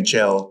an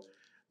NHL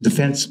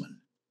defenseman.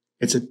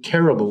 It's a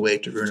terrible way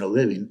to earn a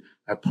living,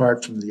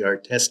 apart from the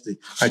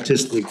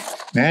artistic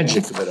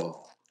magic of it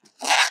all.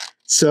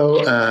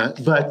 So,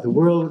 but the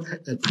world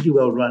had pretty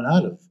well run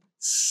out of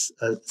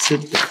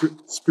Sitka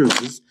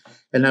spruces.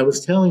 And I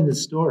was telling the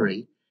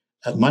story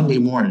Monday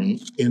morning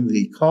in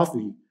the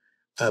coffee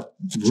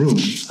room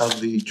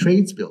of the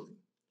trades building.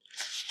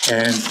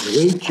 And the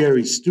late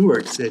Jerry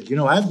Stewart said,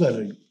 I've got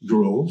a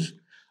grove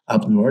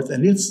up north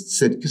and it's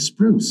Sitka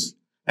spruce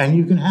and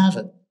you can have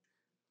it.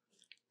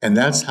 And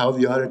that's how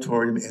the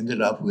auditorium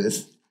ended up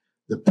with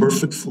the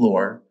perfect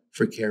floor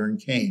for Karen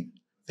Kane,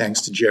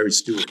 thanks to Jerry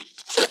Stewart.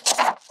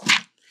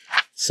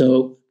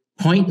 So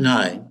point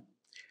 9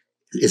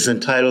 is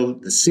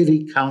entitled The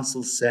City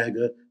Council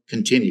Saga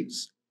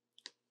Continues.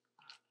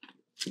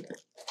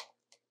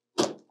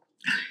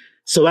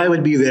 So I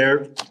would be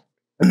there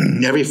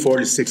every 4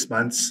 to 6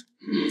 months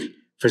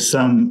for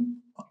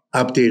some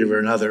update or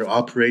another,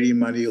 operating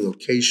money,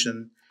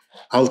 location,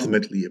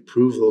 ultimately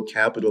approval,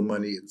 capital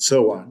money, and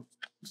so on.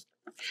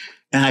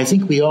 And I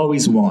think we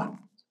always won.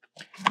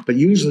 But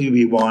usually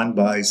we won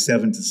by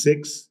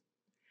 7-6,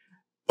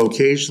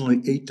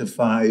 occasionally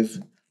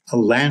 8-5. A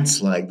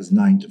landslide was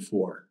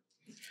 9-4.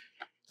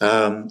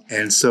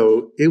 And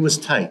so it was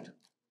tight.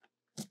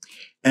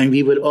 And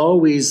we would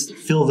always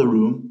fill the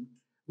room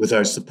with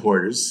our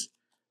supporters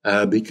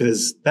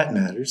because that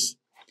matters.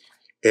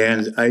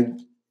 And I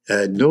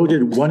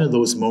noted one of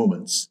those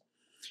moments.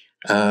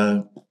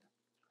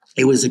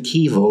 It was a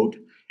key vote.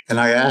 And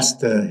I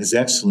asked His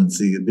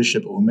Excellency,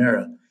 Bishop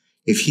O'Mara,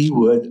 if he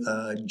would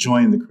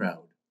join the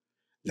crowd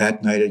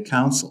that night at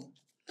council.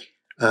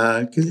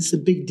 Because it's a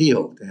big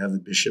deal to have the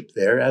bishop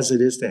there, as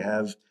it is to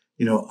have,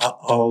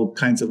 all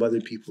kinds of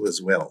other people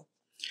as well.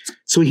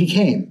 So he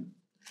came,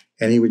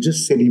 and he was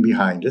just sitting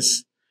behind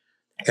us.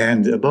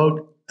 And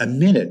about a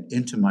minute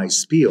into my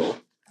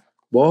spiel,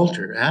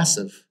 Walter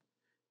Asif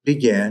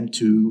began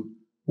to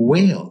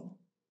wail,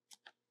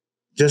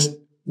 just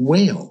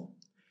wail.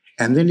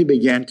 And then he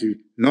began to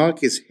knock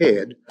his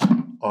head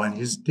on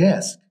his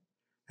desk.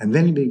 And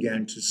then he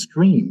began to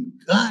scream,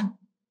 "God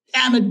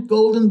damn it,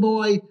 Golden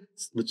Boy,"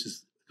 which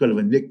is sort of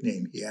a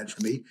nickname he had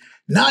for me.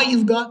 "Now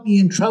you've got me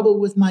in trouble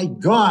with my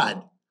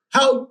God.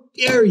 How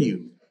dare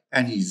you?"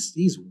 And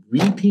he's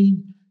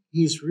weeping.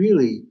 He's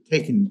really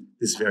taking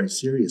this very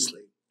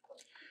seriously.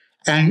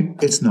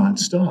 And it's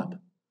nonstop.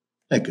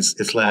 Like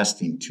it's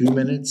lasting 2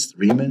 minutes,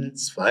 3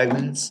 minutes, 5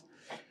 minutes.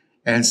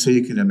 And so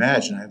you can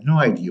imagine, I have no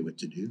idea what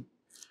to do.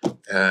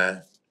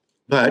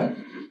 But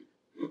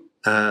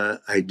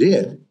I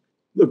did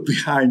look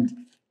behind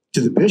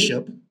to the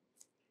bishop,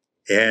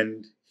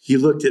 and he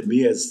looked at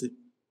me as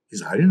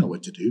I didn't know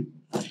what to do.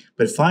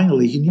 But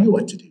finally, he knew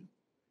what to do.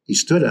 He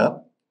stood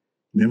up.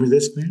 Remember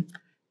this, man?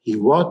 He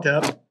walked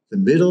up the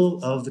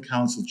middle of the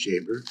council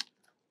chamber,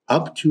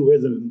 up to where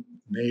the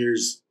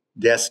mayor's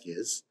desk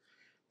is,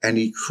 and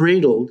he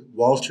cradled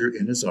Walter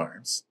in his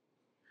arms.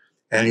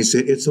 And he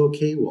said, "It's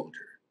okay,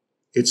 Walter.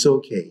 It's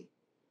okay.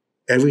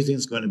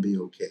 Everything's going to be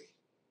okay."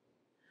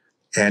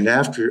 And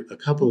after a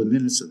couple of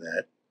minutes of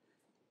that,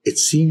 it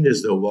seemed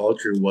as though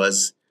Walter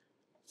was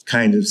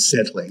kind of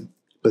settling.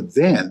 But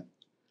then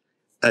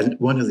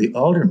one of the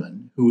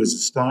aldermen, who was a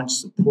staunch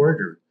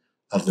supporter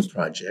of the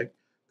project,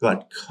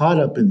 got caught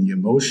up in the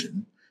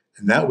emotion,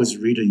 and that was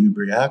Rita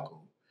Ubriaco.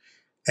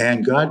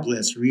 And God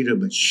bless Rita,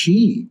 but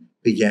she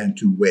began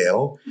to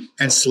wail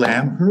and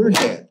slam her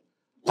head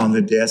on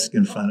the desk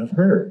in front of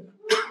her.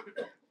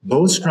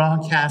 Both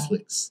strong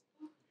Catholics.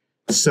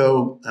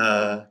 So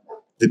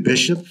the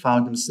bishop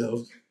found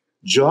himself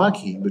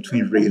jockeying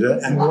between Rita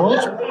and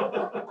Walter,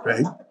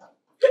 right?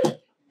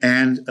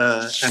 And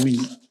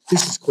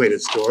this is quite a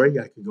story.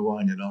 I could go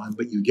on and on,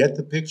 but you get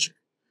the picture.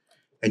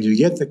 And you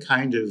get the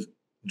kind of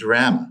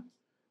drama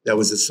that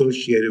was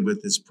associated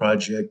with this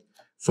project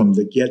from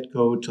the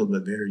get-go till the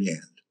very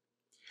end,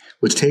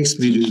 which takes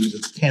me to the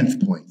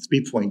 10th point,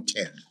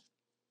 3.10.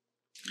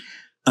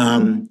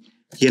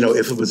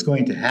 If it was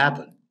going to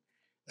happen,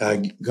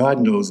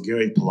 God knows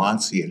Gary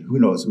Polonsky, and who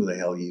knows who the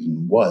hell he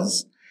even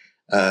was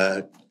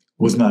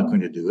not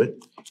going to do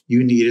it.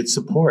 You needed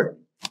support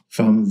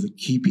from the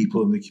key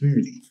people in the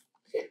community.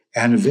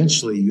 And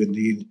eventually you'd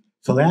need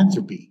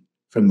philanthropy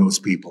from those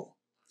people.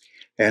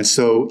 And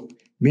so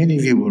many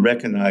of you will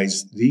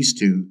recognize these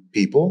two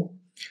people.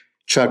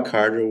 Chuck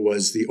Carter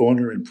was the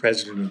owner and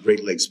president of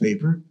Great Lakes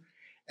Paper.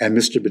 And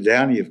Mr.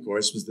 Badani, of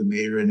course, was the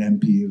mayor and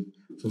MP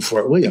from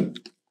Fort William.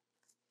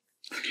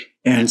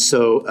 And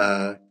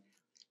so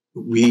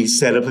we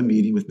set up a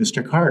meeting with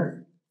Mr.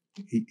 Carter.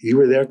 You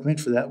were there, Clint,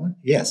 for that one?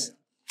 Yes.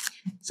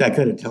 So I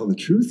got to tell the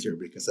truth here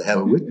because I have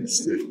a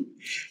witness.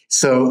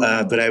 So,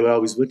 but I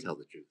always would tell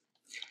the truth.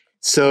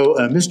 So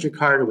Mr.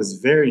 Carter was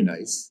very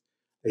nice.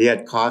 He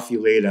had coffee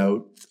laid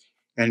out.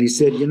 And he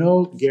said,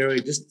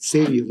 Gary, just to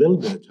save you a little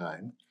bit of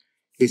time,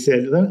 he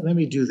said, let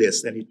me do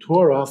this. And he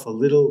tore off a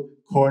little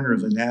corner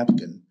of a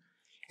napkin,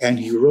 and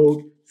he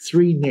wrote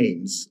 3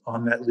 names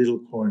on that little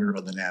corner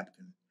of the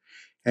napkin.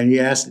 And he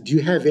asked, "Do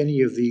you have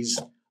any of these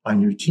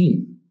on your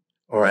team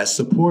or as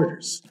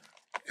supporters?"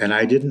 And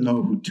I didn't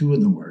know who 2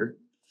 of them were,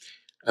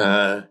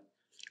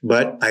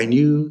 but I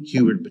knew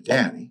Hubert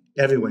Badani.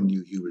 Everyone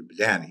knew Hubert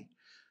Badani,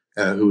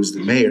 who was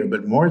the mayor.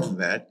 But more than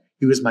that,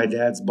 he was my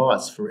dad's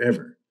boss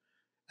forever.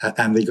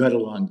 And they got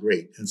along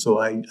great. And so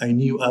I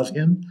knew of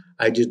him.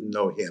 I didn't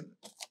know him.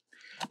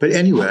 But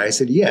anyway, I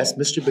said, yes,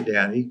 Mr.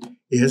 Badani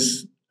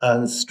is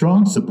a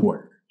strong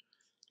supporter.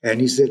 And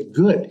he said,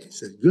 good. He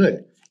said,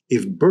 good.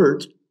 If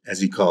Bert,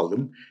 as he called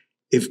him,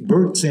 if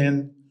Bert's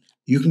in,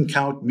 you can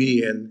count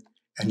me in,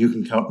 and you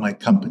can count my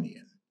company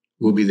in.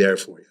 We'll be there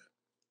for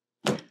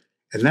you.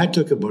 And that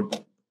took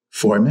about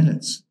 4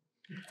 minutes.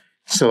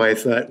 So I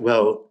thought,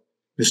 well,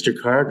 Mr.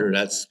 Carter,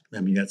 that's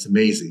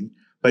amazing.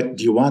 But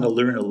do you want to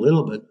learn a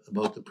little bit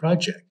about the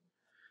project?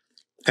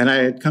 And I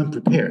had come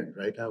prepared,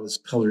 right? I was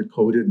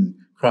color-coded and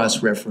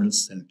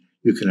cross-referenced, and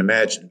you can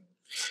imagine.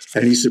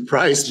 And he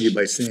surprised me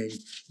by saying,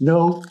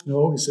 no.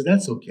 He said,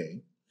 that's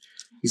okay.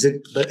 He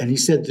said, and he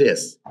said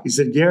this. He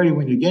said, Gary,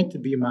 when you get to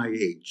be my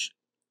age,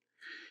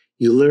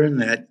 you learn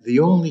that the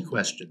only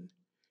question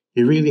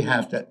you really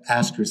have to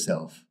ask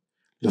yourself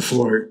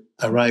before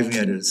arriving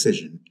at a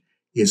decision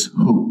is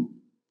who?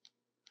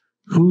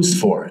 Who's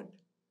for it?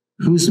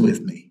 Who's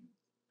with me?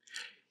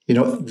 You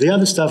know, the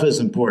other stuff is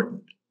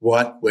important.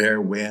 What, where,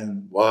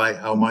 when, why,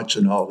 how much,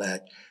 and all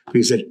that. But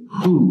he said,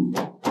 who?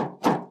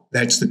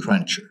 That's the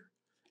cruncher.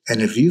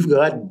 And if you've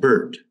got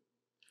Bert,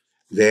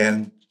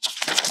 then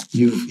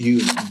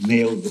you've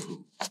nailed the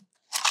who.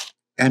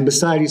 And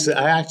besides, he said,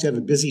 I actually have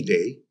a busy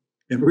day.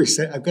 Remember, he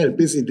said, I've got a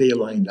busy day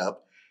lined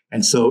up.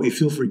 And so if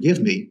you'll forgive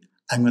me,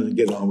 I'm going to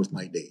get on with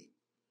my day.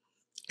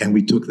 And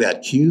we took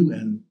that cue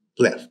and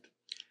left.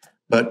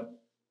 But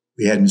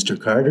we had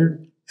Mr.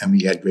 Carter and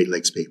we had Great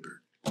Lakes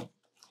Paper.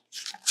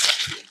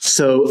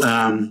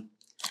 So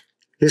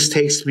this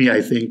takes me,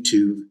 I think,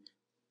 to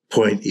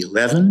point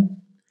 11.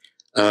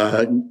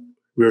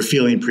 We're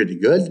feeling pretty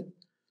good.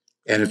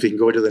 And if we can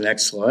go to the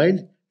next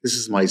slide, this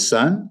is my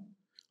son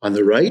on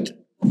the right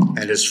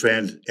and his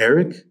friend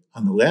Eric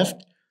on the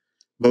left,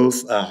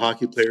 both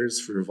hockey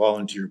players for a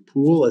volunteer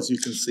pool, as you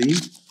can see.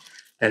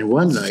 And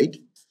one night,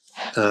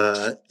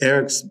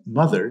 Eric's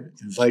mother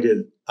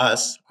invited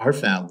us, our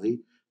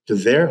family, to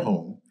their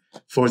home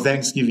for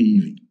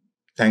Thanksgiving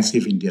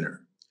dinner.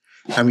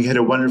 And we had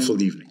a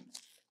wonderful evening.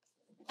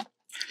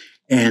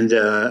 And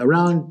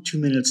around 2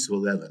 minutes to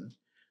 11,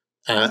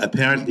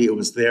 apparently it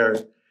was their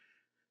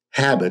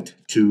habit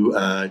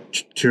to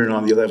turn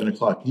on the 11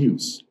 o'clock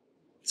news.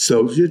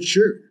 So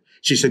sure.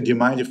 She said, do you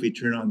mind if we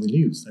turn on the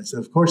news? I said,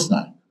 of course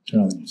not.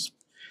 Turn on the news.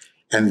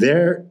 And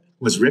there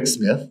was Rick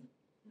Smith.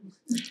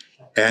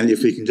 And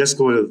if we can just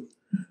go to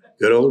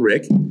good old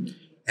Rick.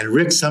 And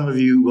Rick, some of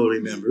you will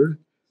remember,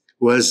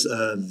 was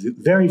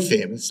very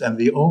famous and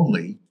the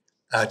only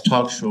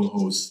talk show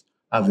host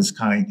of his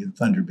kind in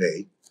Thunder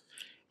Bay.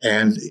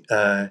 And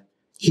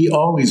he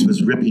always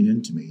was ripping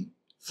into me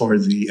for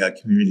the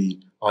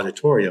community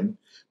auditorium.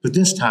 But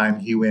this time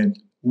he went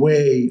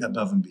way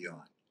above and beyond.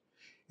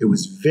 It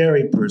was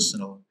very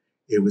personal.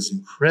 It was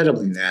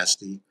incredibly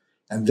nasty.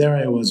 And there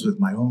I was with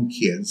my own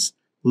kids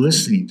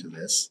listening to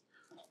this.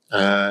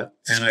 And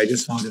I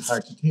just found it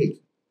hard to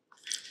take.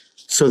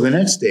 So the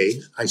next day,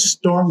 I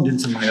stormed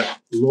into my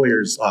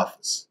lawyer's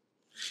office.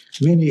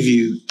 Many of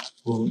you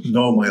will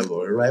know my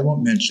lawyer. I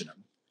won't mention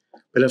him.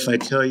 But if I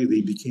tell you that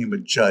he became a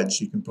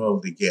judge, you can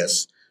probably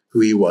guess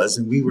who he was.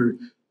 And we were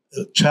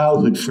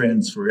childhood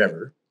friends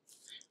forever.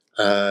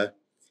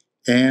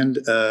 And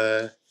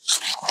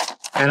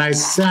I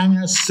sang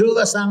a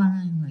Sula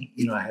Sama.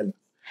 You know, I had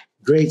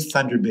great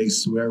Thunder Bay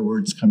swear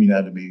words coming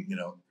out of me, you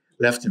know,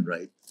 left and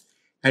right.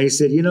 And he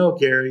said, you know,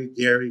 Gary,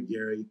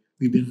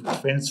 we've been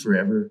friends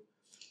forever,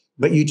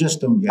 but you just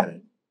don't get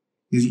it.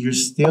 You're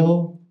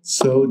still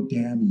so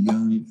damn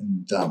young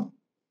and dumb.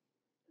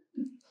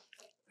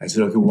 I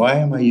said, okay, why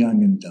am I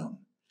young and dumb?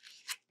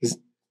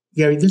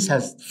 Gary,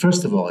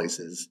 first of all, he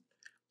says,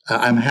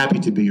 I'm happy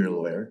to be your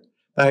lawyer,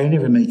 but I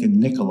never make a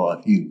nickel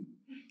off you.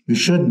 You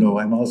should know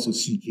I'm also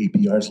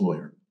CKPR's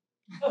lawyer.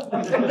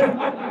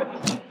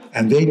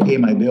 And they pay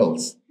my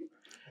bills.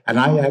 And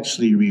I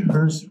actually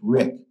rehearsed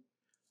Rick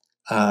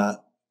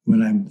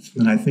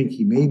when I think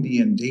he may be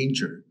in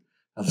danger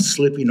of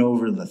slipping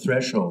over the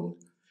threshold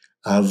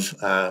of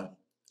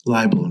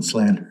libel and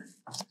slander.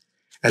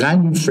 And I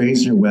knew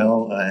Fraser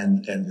well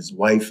and his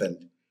wife,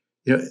 and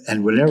you know,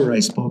 and whenever I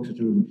spoke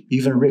to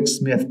even Rick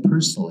Smith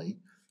personally,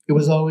 it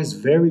was always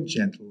very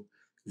gentle,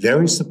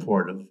 very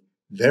supportive,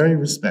 very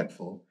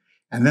respectful.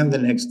 And then the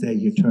next day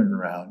you turn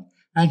around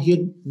and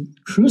he'd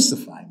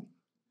crucify me.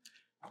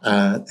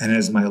 And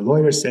as my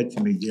lawyer said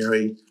to me,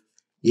 Gary,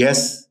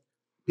 yes,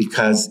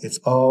 because it's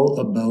all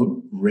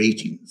about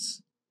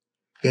ratings.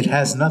 It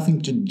has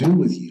nothing to do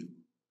with you.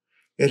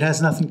 It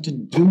has nothing to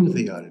do with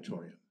the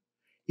auditorium.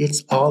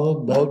 It's all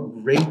about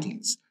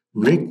ratings.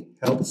 Rick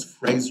helps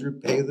Fraser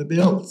pay the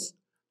bills.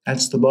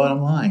 That's the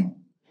bottom line.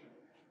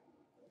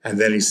 And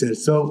then he said,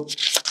 so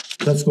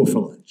let's go for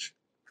lunch.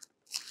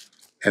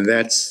 And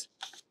that's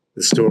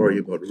the story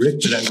about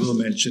Rick, but I will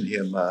mention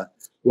him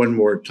one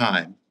more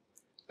time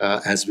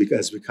as we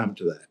come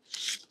to that.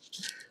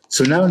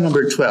 So now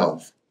number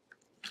 12.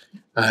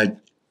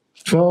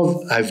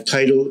 12 I've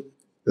titled,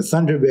 The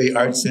Thunder Bay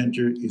Art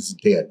Center is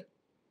Dead.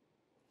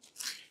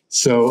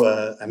 So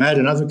I'm at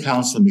another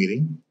council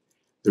meeting.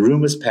 The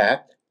room is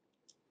packed.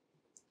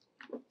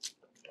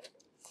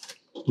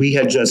 We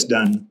had just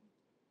done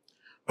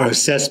our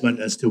assessment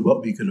as to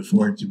what we could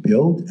afford to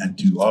build and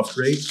to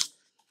operate.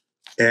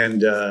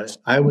 And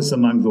I was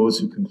among those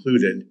who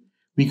concluded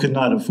we could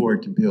not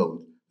afford to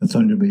build the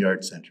Thunder Bay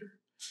Art Center,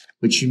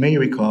 which you may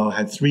recall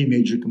had three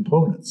major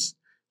components: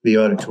 the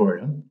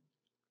auditorium,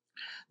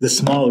 the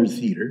smaller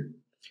theater,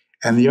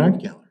 and the art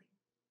gallery.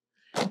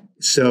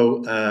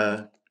 So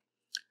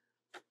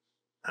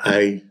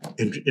I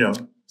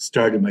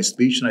started my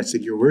speech and I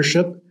said, Your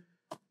Worship,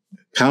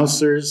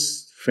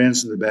 councillors,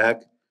 friends in the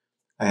back,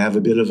 I have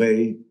a bit of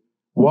a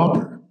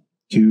whopper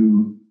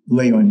to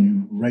lay on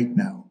you right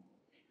now.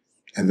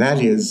 And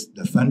that is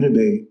the Thunder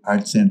Bay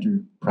Art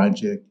Center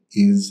project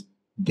is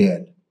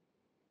dead.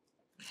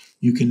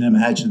 You can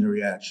imagine the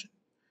reaction,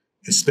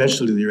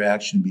 especially the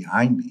reaction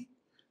behind me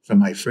from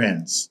my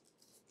friends.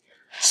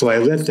 So I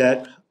let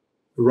that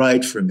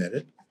ride for a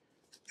minute.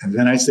 And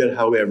then I said,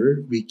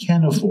 however, we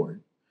can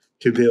afford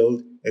to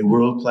build a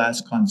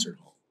world-class concert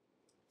hall.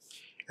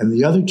 And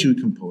the other two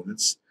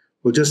components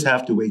will just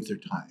have to wait their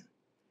time.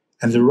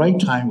 And the right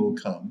time will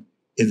come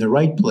in the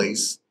right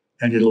place,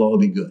 and it'll all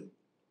be good.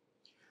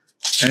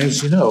 And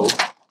as you know,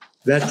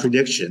 that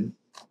prediction,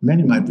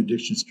 many of my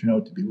predictions turn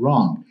out to be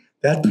wrong.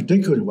 That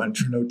particular one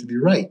turned out to be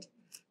right,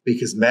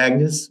 because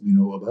Magnus we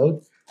know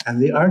about, and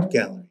the art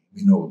gallery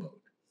we know about.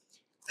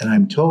 And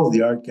I'm told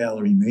the art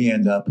gallery may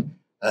end up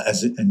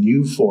as a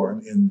new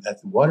form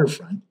at the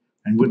waterfront,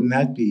 and wouldn't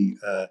that be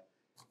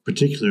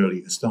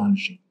particularly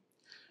astonishing?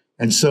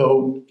 And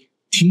so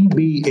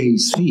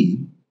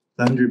TBAC,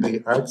 Thunder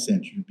Bay Art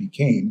Center,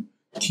 became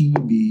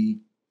TBCA,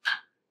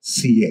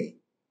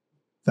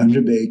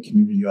 Thunder Bay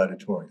Community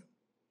Auditorium.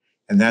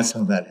 And that's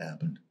how that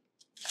happened.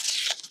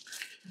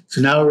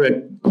 So now we're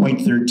at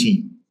point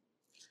 13,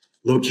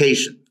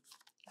 location.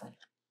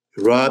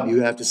 Rob,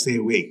 you have to stay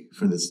awake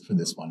for this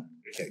one.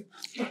 Okay.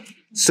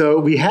 So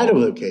we had a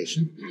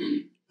location.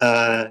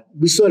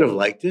 We sort of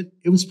liked it.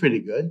 It was pretty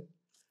good.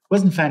 It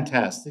wasn't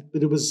fantastic,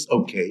 but it was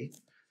okay.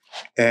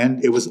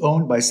 And it was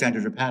owned by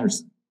Senator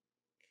Patterson.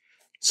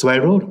 So I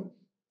wrote him.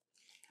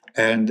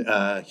 And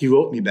he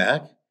wrote me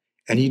back,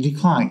 and he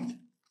declined. It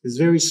was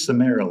very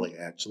summarily,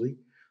 actually.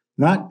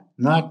 Not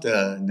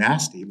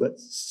nasty, but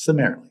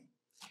summarily.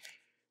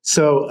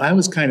 So I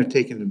was kind of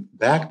taken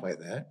aback by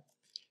that.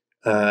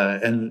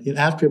 And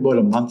after about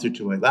a month or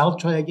two, I'll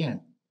try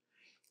again.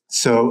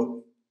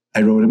 So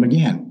I wrote him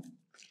again.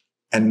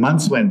 And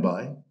months went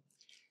by,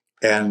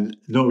 and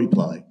no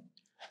reply.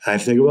 I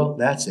figured, well,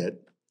 that's it.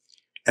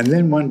 And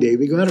then one day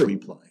we got a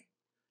reply.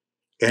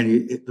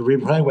 And the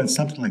reply went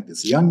something like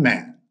this: young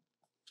man,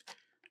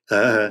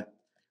 I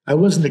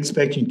wasn't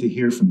expecting to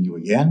hear from you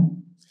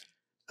again.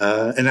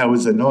 And I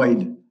was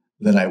annoyed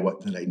that I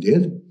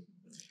did.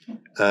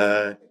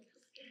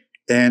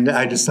 And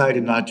I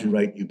decided not to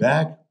write you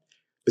back.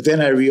 But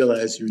then I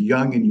realized you're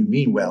young and you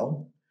mean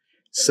well.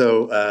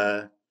 So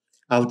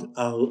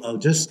I'll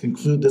just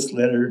conclude this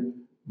letter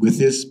with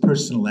this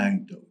personal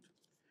anecdote.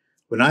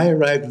 When I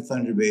arrived in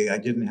Thunder Bay, I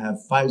didn't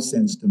have 5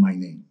 cents to my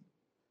name.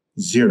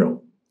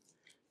 0.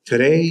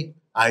 Today,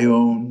 I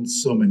own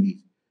so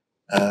many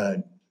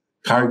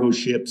cargo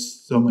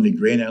ships, so many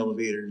grain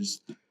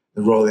elevators,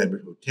 the Royal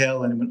Albert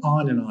Hotel, and it went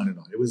on and on and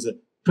on. It was a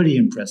pretty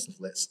impressive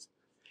list.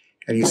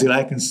 And he said,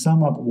 I can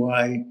sum up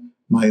why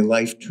my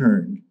life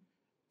turned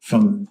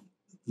from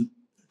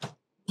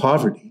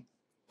poverty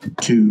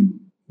to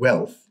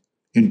wealth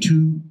in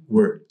 2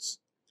 words: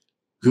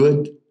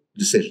 good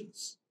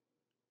decisions,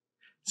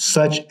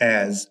 such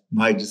as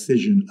my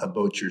decision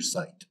about your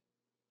site.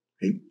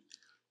 Okay?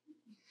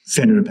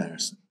 Senator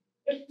Patterson.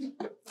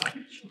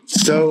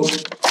 So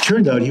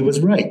turned out he was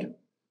right,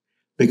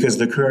 because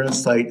the current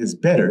site is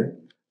better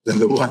than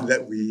the one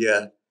that we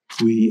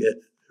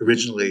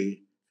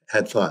originally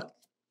had thought.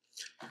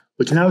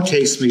 Which now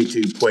takes me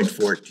to point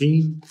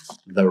 14,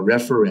 the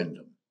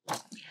referendum.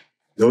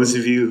 Those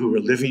of you who were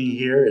living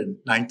here in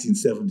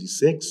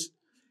 1976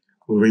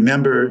 will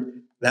remember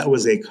that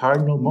was a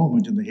cardinal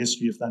moment in the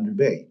history of Thunder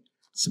Bay,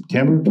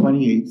 September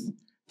 28th,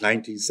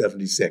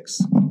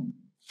 1976.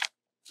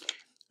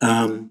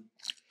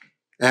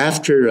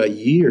 After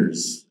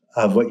years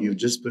of what you've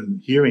just been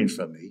hearing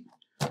from me,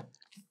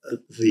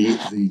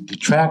 the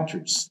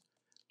detractors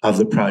of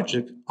the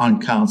project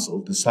on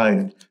council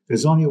decided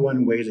there's only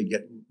one way to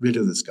get rid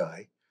of this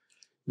guy,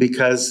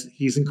 because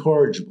he's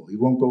incorrigible. He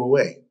won't go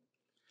away.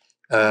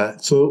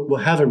 So we'll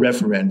have a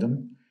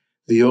referendum.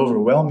 The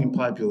overwhelming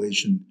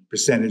population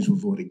percentage will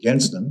vote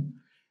against them,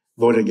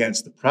 vote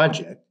against the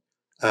project,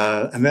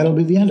 and that'll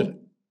be the end of it.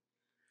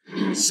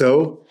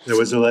 So there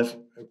was a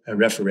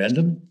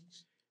referendum,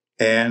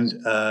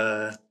 and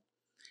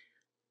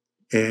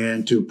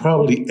to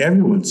probably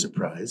everyone's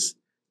surprise,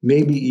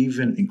 maybe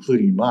even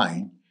including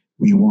mine,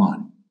 we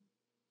won.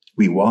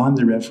 We won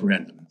the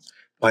referendum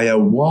by a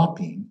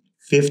whopping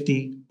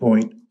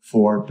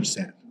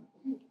 50.4%.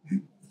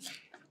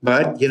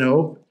 But, you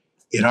know,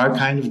 in our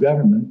kind of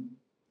government,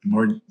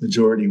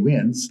 majority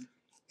wins,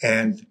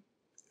 and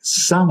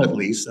some, at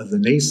least, of the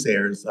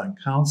naysayers on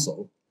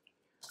council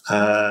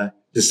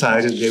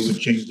decided they would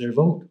change their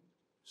vote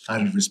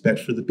out of respect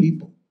for the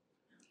people.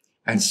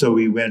 And so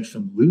we went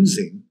from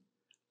losing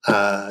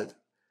to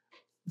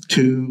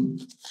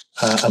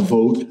a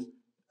vote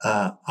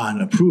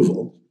on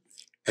approval,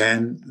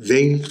 and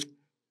they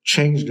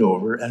changed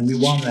over, and we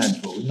won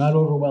that vote, not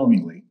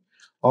overwhelmingly,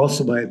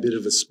 also by a bit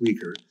of a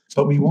squeaker,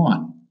 but we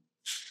won.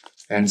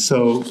 And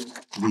so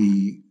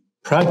the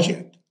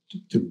project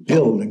to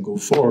build and go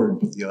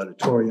forward with the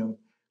auditorium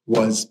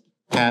was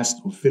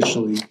passed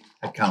officially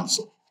at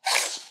council.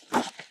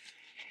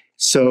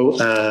 So,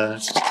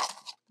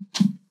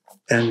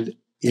 and,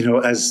 you know,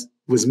 as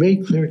was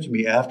made clear to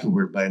me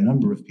afterward by a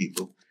number of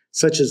people,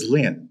 such as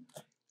Lynn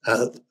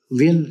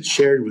Lynn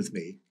shared with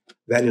me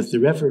that if the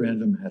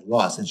referendum had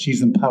lost, and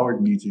she's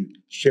empowered me to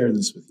share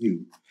this with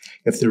you,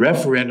 if the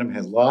referendum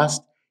had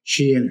lost,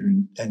 she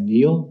and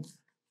Neil,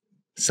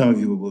 some of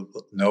you will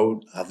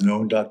know, have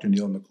known Dr.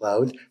 Neil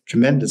McLeod,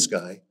 tremendous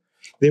guy,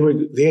 they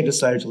had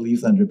decided to leave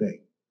Thunder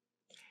Bay.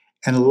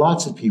 And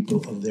lots of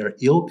people of their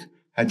ilk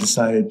had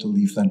decided to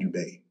leave Thunder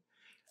Bay.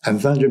 And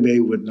Thunder Bay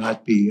would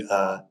not be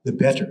the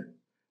better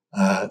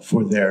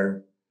for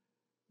their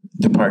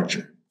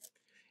departure.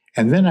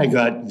 And then I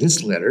got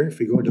this letter. If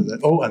we go to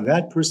and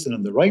that person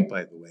on the right,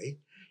 by the way,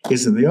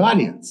 is in the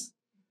audience.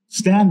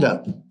 Stand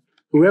up.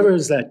 Whoever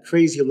is that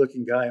crazy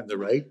looking guy on the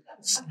right,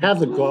 have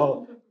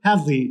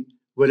the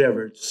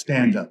whatever,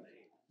 stand up.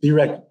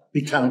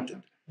 Be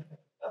counted.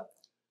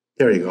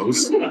 There he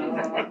goes.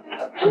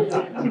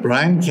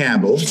 Brian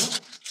Campbell,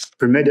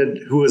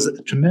 who was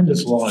a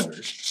tremendous lawyer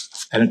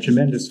and a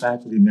tremendous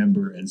faculty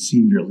member and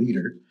senior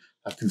leader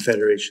of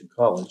Confederation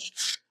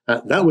College.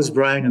 That was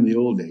Brian in the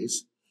old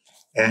days.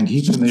 And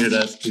he permitted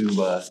us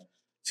to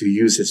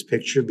use his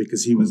picture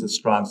because he was a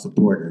strong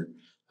supporter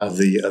of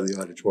the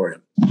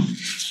auditorium.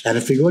 And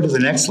if we go to the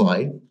next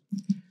slide,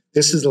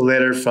 this is a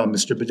letter from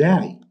Mr.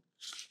 Badani.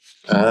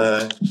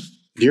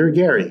 Dear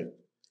Gary,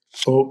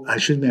 I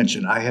should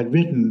mention, I had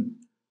written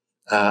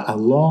a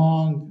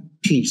long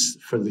piece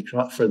for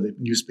the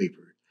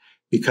newspaper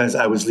because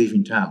I was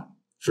leaving town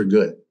for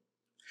good.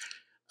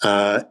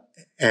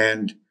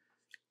 And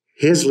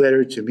his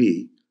letter to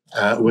me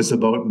was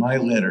about my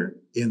letter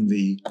in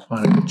the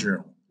Chronicle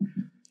Journal.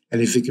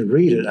 And if you can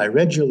read it, I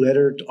read your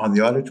letter on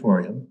the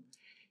auditorium.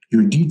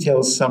 Your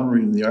detailed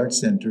summary of the Art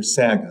Center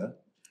saga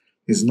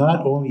is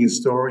not only a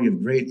story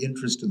of great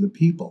interest to the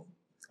people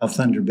of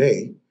Thunder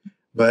Bay,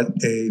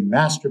 but a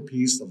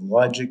masterpiece of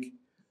logic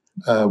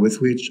with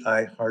which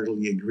I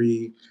heartily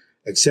agree,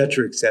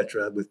 etc.,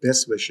 with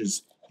best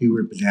wishes,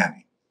 Hubert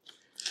Badani.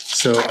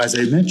 So as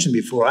I mentioned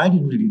before, I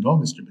didn't really know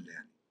Mr.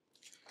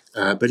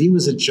 Badani, but he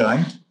was a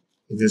giant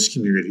in this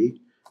community,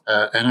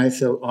 and I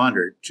felt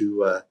honored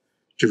to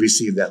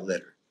receive that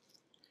letter.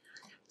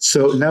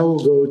 So now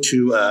we'll go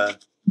to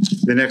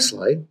the next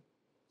slide.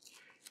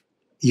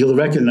 You'll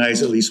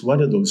recognize at least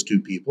one of those two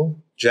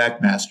people,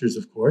 Jack Masters,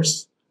 of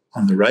course,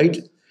 on the right.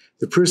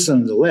 The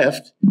person on the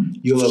left,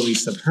 you'll at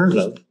least have heard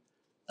of,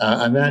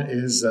 and that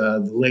is the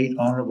late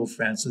Honorable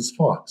Francis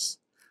Fox,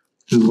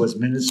 who was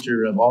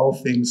Minister of all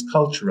things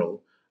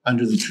cultural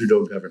under the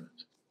Trudeau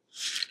government.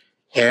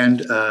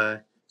 And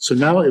so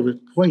now it was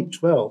point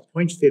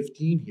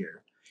 15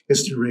 here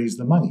is to raise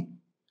the money.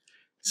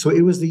 So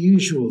it was the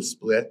usual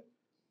split,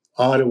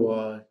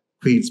 Ottawa,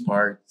 Queen's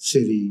Park,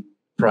 city,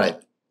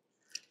 private.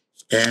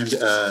 And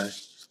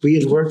we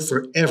had worked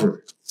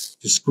forever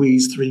to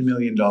squeeze $3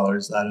 million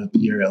out of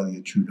Pierre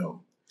Elliott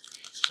Trudeau.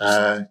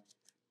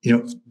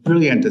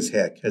 Brilliant as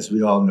heck, as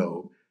we all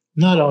know,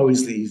 not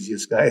always the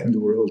easiest guy in the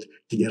world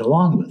to get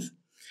along with.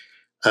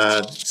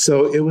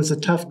 So it was a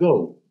tough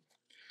go.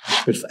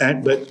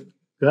 But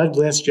God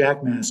bless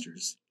Jack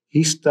Masters.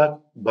 He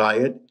stuck by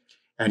it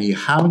and he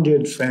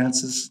hounded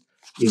Francis,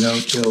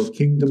 till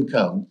kingdom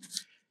come.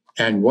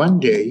 And one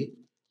day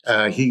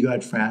he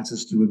got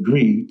Francis to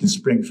agree to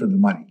spring for the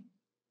money.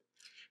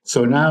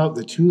 So now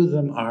the two of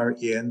them are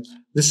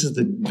this is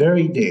the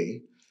very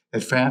day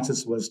that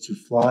Francis was to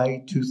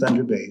fly to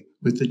Thunder Bay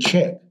with the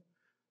check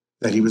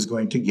that he was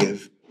going to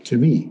give to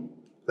me,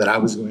 that I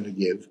was going to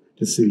give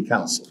to City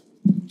Council.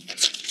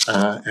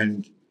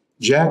 And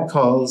Jack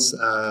calls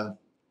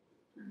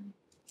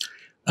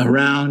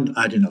around,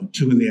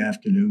 2 in the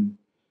afternoon.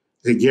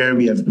 He said, Gary,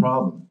 we have a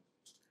problem.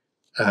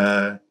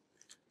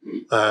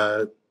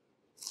 The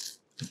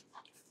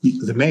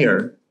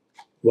mayor,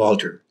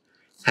 Walter,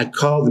 had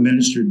called the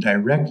minister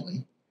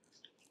directly,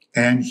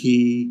 and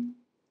he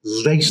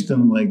laced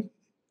him like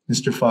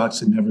Mr.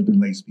 Fox had never been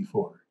laced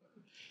before.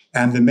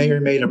 And the mayor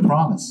made a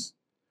promise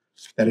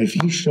that if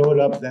he showed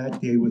up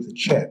that day with a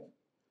check,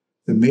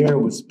 the mayor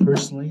was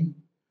personally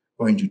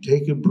going to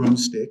take a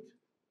broomstick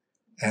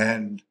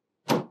and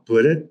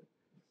put it,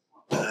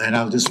 and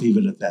I'll just leave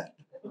it at that.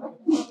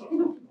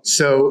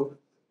 So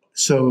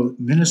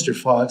Minister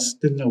Fox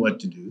didn't know what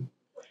to do.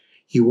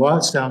 He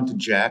walks down to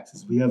Jack,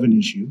 says, we have an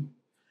issue.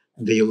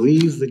 They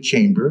leave the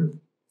chamber.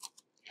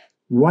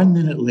 1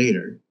 minute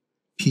later,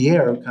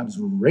 Pierre comes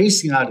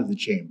racing out of the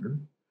chamber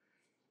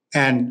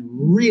and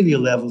really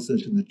levels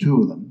it to the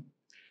two of them,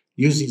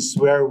 using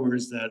swear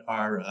words that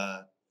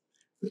are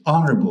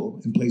honorable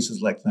in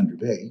places like Thunder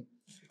Bay,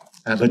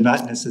 but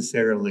not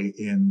necessarily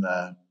in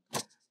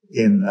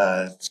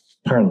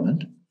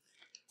Parliament.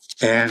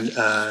 And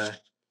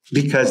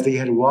because they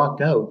had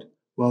walked out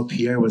while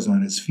Pierre was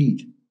on his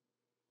feet.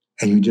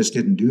 And you just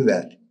didn't do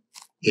that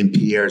in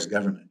Pierre's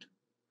government.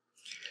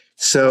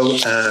 So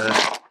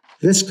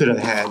this could have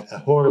had a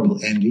horrible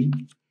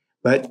ending,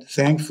 but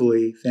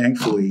thankfully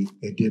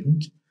it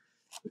didn't.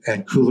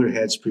 And cooler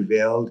heads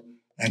prevailed,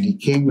 and he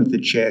came with the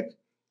check,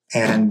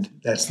 and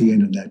that's the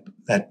end of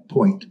that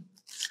point.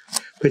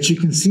 But you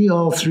can see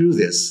all through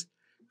this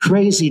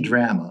crazy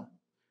drama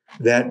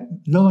that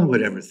no one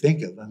would ever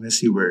think of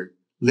unless you were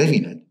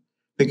living it,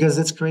 because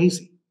it's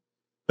crazy.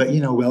 But,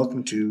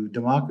 welcome to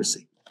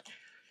democracy.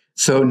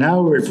 So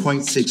now we're at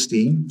point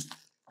 16,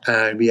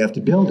 and we have to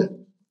build it.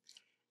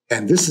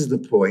 And this is the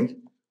point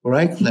where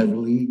I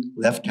cleverly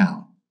left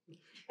town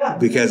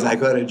because I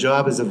got a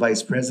job as a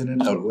vice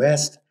president out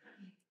west,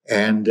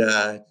 and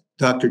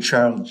Dr.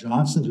 Charles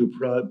Johnson, who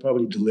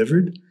probably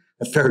delivered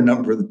a fair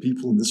number of the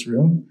people in this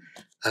room,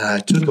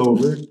 took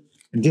over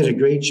and did a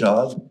great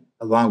job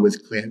along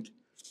with Clint.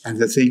 And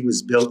the thing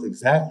was built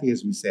exactly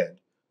as we said,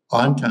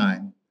 on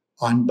time,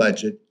 on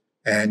budget,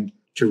 and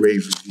to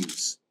rave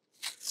reviews.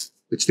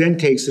 Which then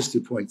takes us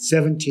to point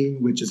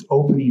 17, which is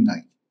opening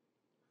night.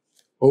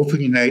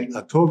 Opening night,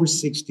 October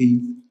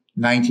 16th,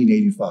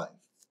 1985.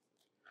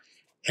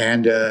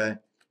 And, the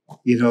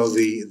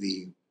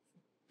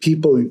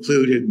people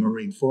included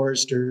Maureen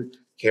Forrester,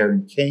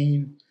 Karen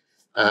Kane,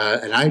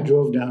 and I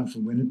drove down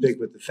from Winnipeg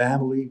with the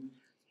family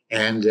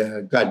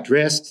and got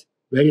dressed,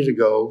 ready to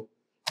go,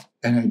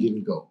 and I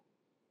didn't go.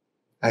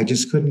 I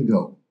just couldn't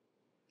go.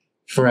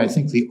 For I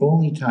think the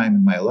only time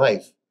in my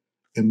life,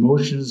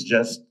 emotions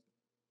just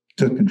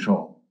took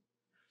control.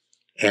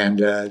 And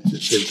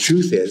the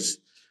truth is,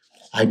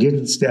 I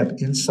didn't step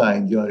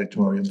inside the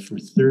auditorium for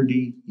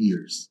 30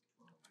 years.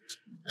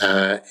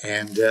 But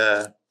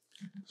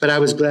I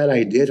was glad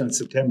I did on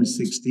September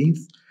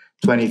 16th,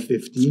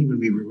 2015, when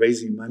we were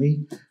raising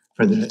money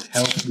for the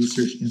Health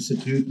Research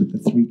Institute with the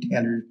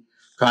 3-tenor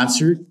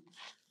concert.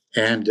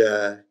 And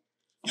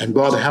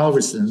Bob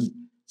Halverson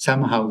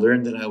somehow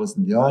learned that I was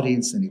in the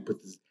audience, and he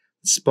put the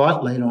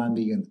spotlight on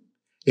me and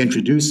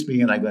introduced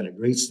me, and I got a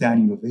great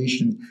standing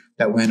ovation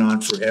that went on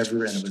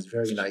forever, and it was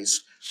very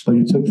nice. But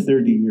it took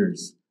 30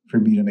 years for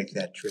me to make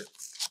that trip.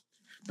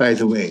 By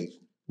the way,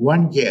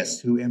 one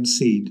guess who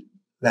emceed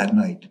that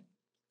night?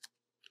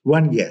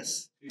 One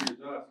guess.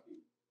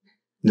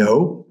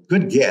 No,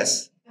 good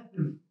guess.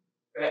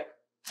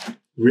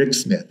 Rick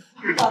Smith.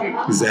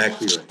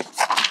 Exactly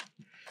right.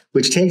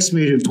 Which takes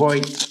me to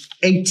point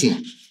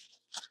 18,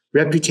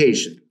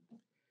 reputation.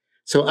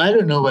 So I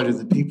don't know whether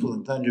the people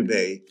in Thunder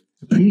Bay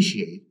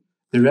appreciate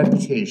the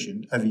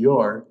reputation of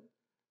your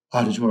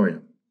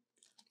auditorium,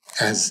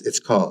 as it's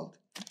called.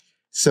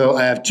 So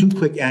I have 2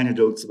 quick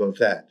anecdotes about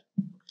that.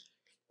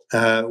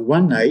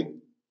 One night,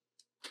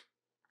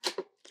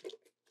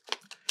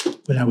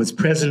 when I was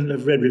president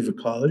of Red River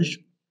College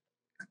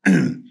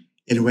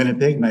in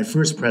Winnipeg, my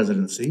first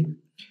presidency,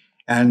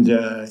 and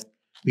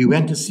we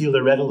went to see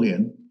Loretta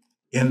Lynn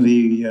in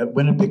the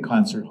Winnipeg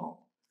Concert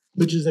Hall,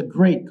 which is a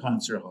great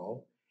concert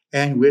hall,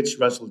 and which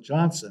Russell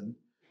Johnson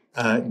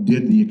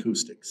did the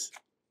acoustics.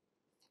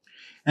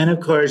 And of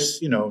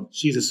course,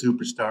 she's a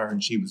superstar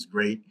and she was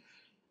great.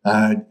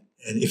 And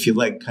if you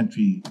like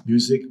country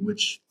music,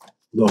 which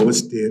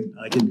Lois did,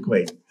 I didn't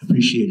quite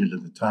appreciate it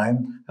at the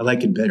time. I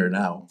like it better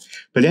now.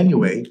 But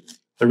anyway,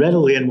 Loretta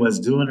Lynn was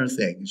doing her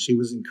thing. She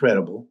was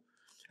incredible.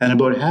 And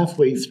about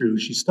halfway through,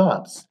 she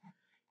stops.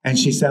 And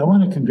she said, I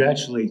want to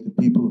congratulate the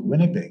people of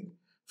Winnipeg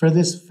for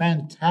this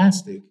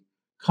fantastic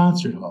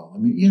concert hall. I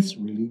mean, it's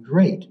really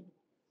great.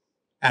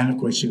 And of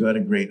course, she got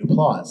a great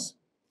applause.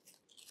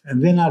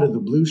 And then out of the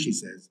blue, she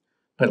says,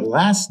 but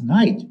last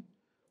night,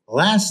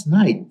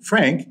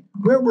 Frank,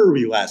 where were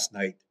we last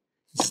night?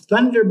 It's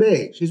Thunder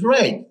Bay. She's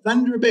right,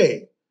 Thunder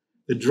Bay.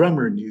 The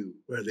drummer knew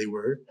where they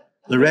were.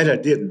 Loretta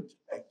didn't.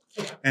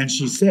 And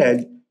she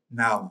said,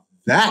 now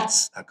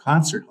that's a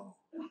concert hall.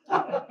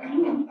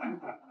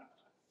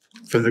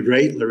 From the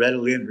great Loretta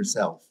Lynn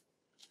herself.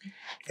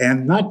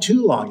 And not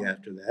too long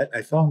after that,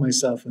 I found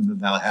myself in the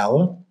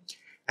Valhalla.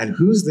 And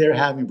who's there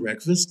having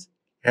breakfast?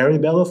 Harry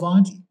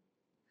Belafonte,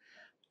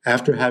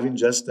 after having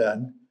just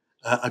done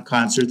a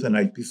concert the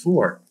night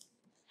before.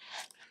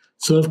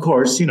 So, of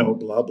course,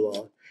 blah,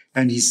 blah.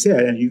 And he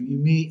said, and you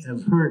may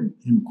have heard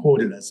him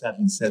quoted as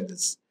having said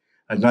this,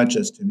 not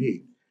just to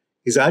me.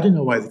 He said, I didn't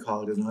know why they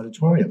call it an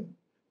auditorium.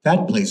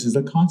 That place is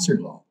a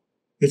concert hall.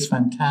 It's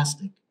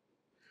fantastic.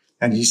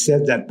 And he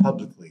said that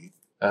publicly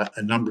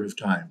a number of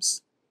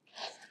times.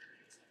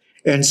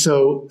 And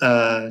so,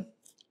 the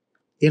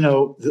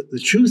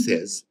truth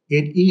is,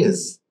 it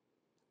is,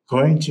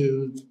 according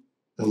to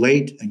the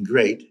late and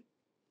great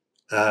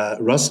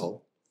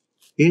Russell,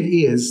 it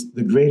is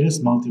the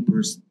greatest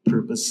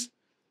multi-purpose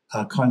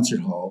concert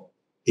hall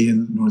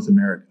in North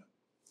America.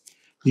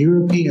 The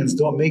Europeans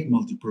don't make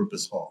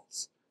multi-purpose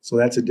halls, so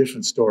that's a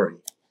different story.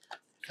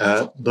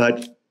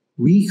 But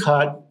we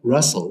caught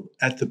Russell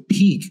at the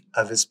peak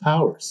of his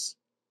powers,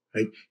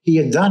 right? He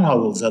had done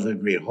all those other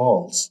great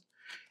halls,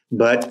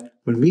 but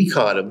when we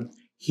caught him,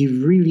 he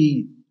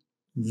really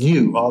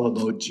knew all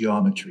about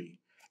geometry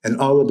and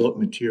all about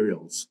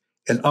materials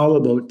and all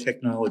about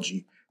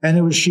technology. And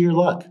it was sheer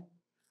luck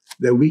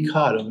that we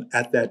caught him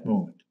at that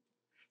moment.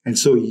 And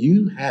so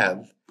you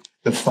have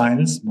the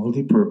finest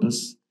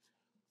multi-purpose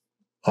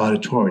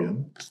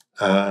auditorium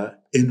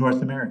in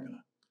North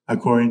America,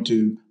 according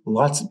to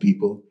lots of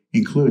people,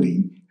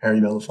 including Harry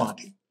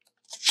Belafonte.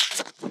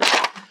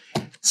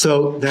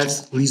 So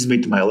that leads me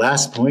to my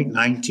last point,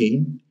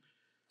 19,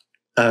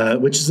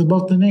 which is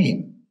about the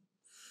name.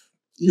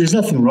 There's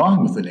nothing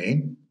wrong with the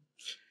name.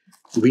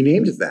 We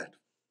named it that.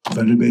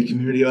 Thunder Bay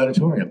Community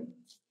Auditorium.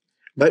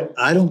 But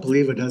I don't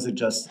believe it does it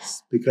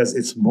justice because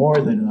it's more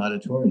than an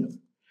auditorium.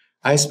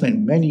 I spent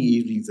many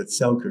evenings at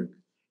Selkirk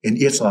in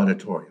its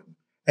auditorium,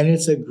 and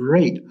it's a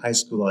great high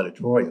school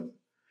auditorium.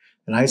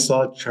 And I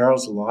saw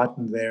Charles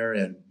Lawton there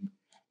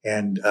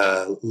and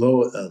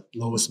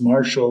Lois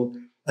Marshall,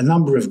 a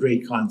number of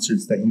great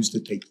concerts that used to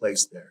take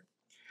place there.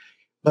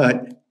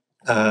 But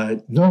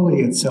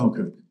nobody at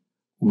Selkirk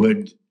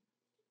would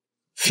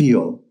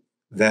feel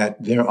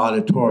that their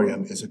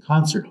auditorium is a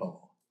concert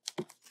hall.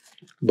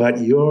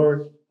 But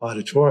your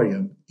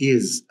auditorium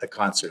is a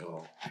concert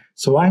hall.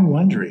 So I'm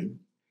wondering,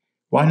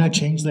 why not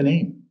change the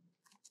name?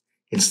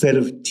 Instead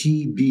of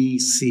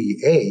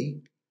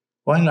TBCA,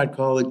 why not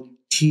call it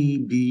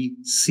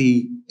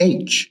TBCH,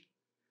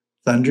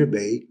 Thunder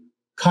Bay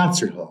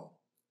Concert Hall?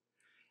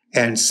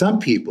 And some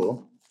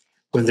people,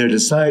 when they're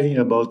deciding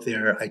about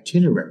their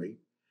itinerary,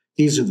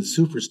 these are the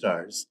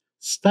superstars,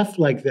 stuff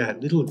like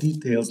that, little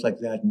details like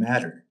that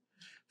matter.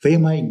 They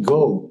might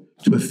go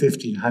to a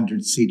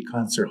 1,500-seat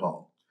concert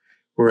hall,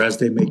 whereas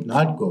they may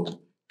not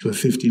go to a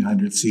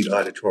 1,500-seat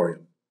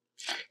auditorium.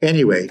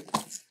 Anyway,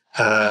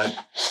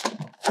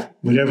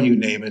 whatever you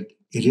name it,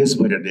 it is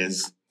what it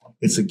is.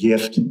 It's a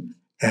gift,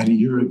 and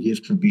you're a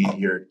gift for being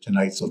here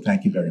tonight, so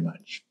thank you very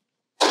much.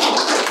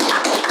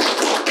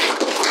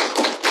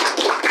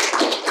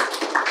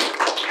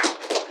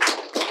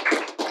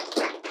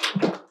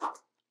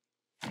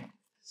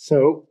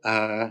 So,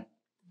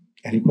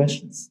 any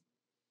questions?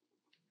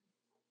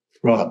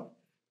 Rob?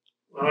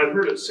 Well, I've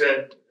heard it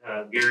said,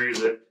 Gary,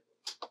 that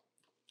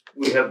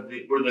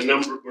we're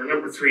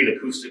number 3 in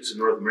acoustics in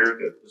North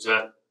America. Is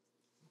that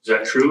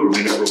true? Are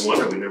we number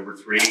 1? Are we number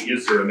 3?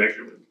 Is there a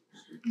measurement?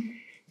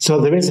 So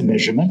there is a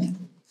measurement.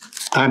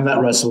 I'm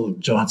not Russell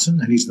Johnson,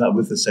 and he's not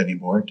with us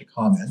anymore to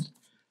comment.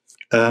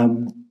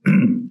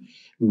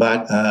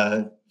 But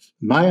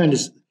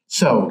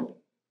so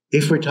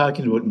if we're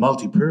talking about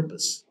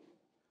multi-purpose,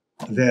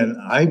 then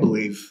I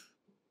believe,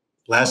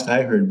 last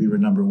I heard, we were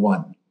number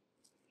 1.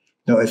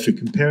 Now, if you're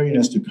comparing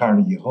us to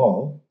Carnegie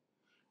Hall,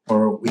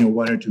 or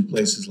 1 or 2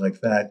 places like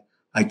that,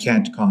 I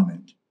can't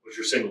comment. What's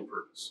your single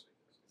purpose?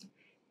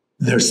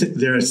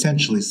 They're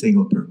essentially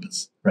single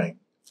purpose, right?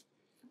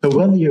 But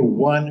whether you're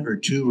 1 or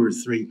 2 or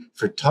 3,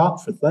 for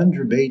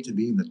Thunder Bay to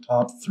be in the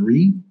top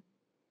 3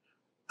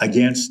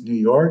 against New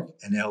York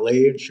and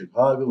LA and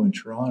Chicago and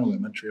Toronto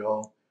and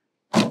Montreal,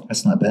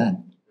 that's not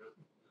bad.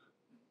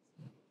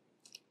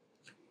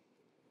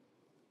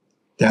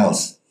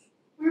 Dallas.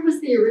 Where was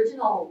the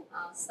original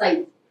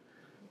site?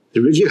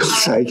 The original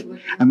site,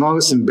 I'm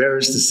always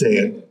embarrassed to say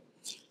it.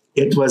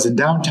 It was in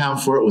downtown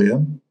Fort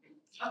William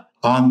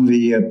on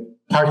the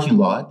parking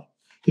lot.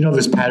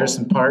 There's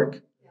Patterson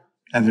Park,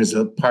 and there's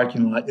a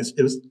parking lot.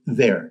 It was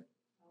there,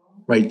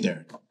 right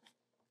there.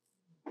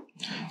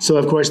 So,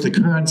 of course, the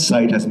current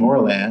site has more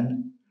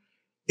land.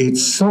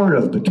 It's sort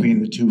of between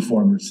the 2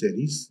 former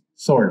cities,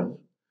 sort of,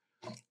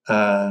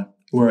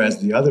 whereas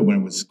the other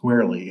one was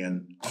squarely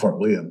in Fort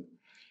William.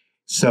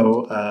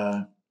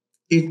 So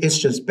it's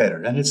just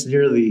better. And it's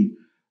near the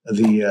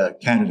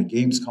Canada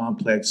Games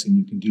Complex, and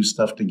you can do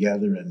stuff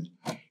together, and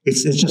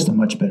it's just a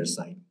much better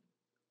site.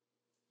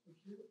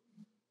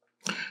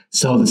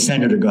 So the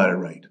senator got it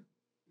right.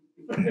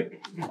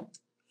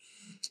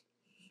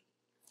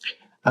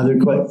 Other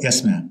questions?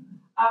 Yes, ma'am.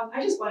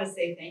 I just want to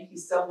say thank you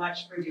so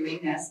much for doing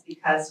this,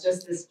 because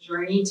just this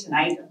journey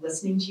tonight of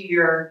listening to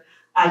your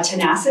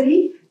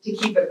tenacity to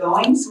keep it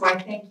going. So I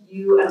thank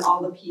you and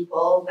all the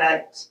people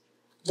that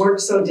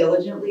worked so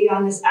diligently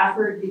on this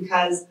effort,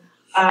 because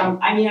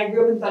I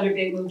grew up in Thunder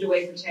Bay, moved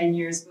away for 10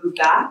 years, moved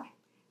back.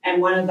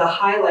 And one of the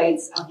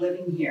highlights of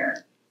living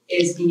here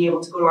is being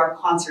able to go to our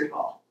concert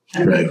hall.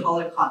 And Right. we call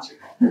it a concert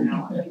hall from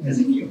now on because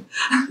of you.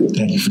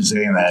 Thank you for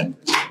saying that.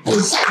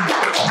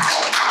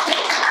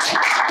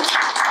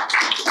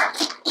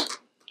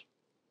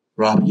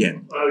 Rob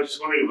again. I was just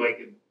wondering if I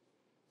could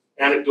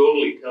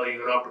anecdotally tell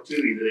you an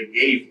opportunity that it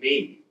gave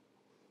me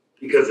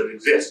because it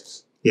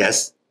exists.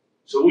 Yes.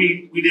 So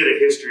we did a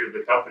history of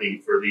the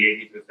company for the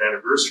 85th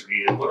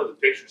anniversary, and one of the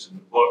pictures in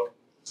the book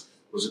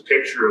was a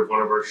picture of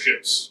one of our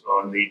ships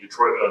on the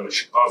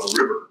Chicago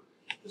River,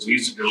 because we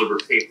used to deliver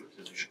paper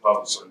to the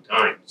Chicago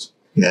Sun-Times.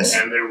 Yes.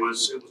 And it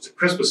was at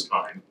Christmas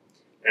time,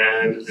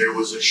 and there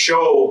was a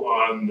show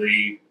on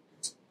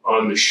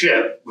the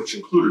ship which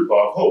included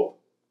Bob Hope.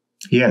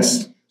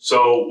 Yes.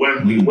 So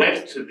when we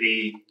went to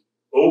the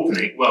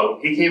opening, well,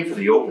 he came for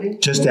the opening.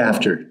 Just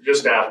after.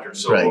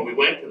 So Right. when we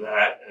went to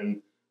that,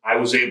 and I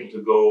was able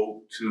to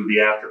go to the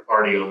after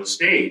party on the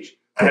stage,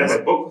 I had my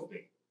book with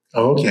me.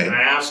 Oh, okay. And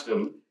I asked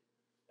him,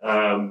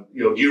 do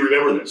you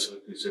remember this?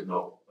 He said,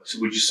 no. I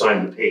said, would you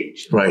sign the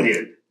page? And Right. He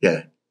did.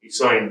 Yeah. He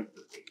signed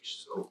the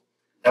page. So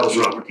that was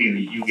an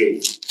opportunity you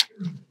gave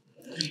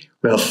me.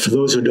 Well, for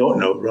those who don't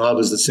know, Rob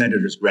is the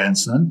senator's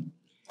grandson,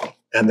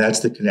 and that's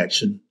the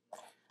connection.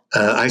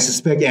 I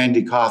suspect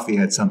Andy Coffey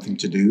had something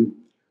to do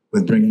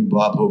with bringing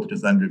Bob Hope to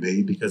Thunder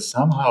Bay, because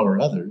somehow or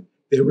other,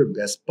 they were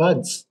best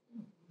buds.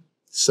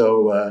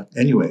 So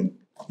anyway,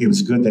 it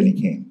was good that he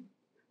came.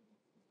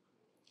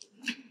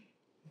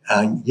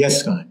 Yes,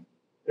 Scott.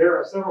 There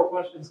are several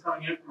questions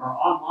coming in from our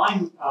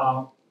online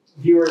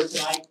viewers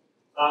tonight.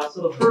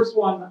 So the first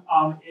one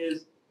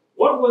is,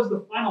 what was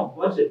the final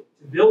budget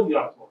to build the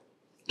auditorium?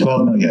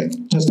 12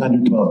 million, just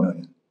under 12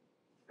 million.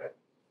 Okay.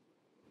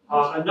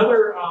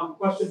 Another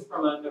question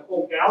from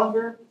Nicole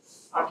Gallagher.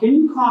 Can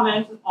you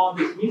comment on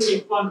the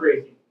community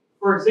fundraising?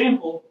 For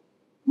example,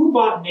 who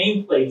bought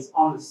nameplates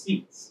on the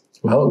seats?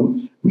 Well,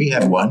 we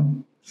have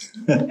one.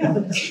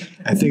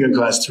 I think it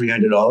cost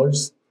 $300.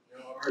 Ours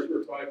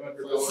were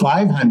 $500.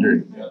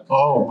 500.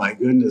 Oh my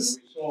goodness.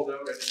 We sold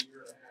out in a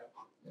year and a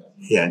half.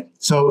 Yeah.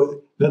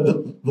 So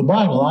the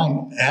bottom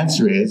line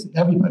answer is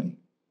everybody,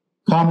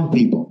 common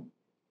people.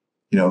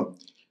 You know,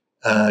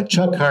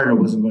 Chuck Carter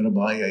wasn't going to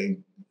buy a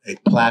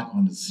plaque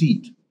on the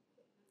seat.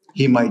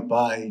 He might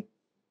buy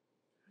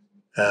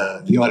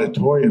the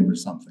auditorium or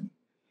something.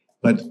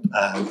 But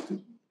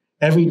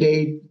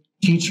everyday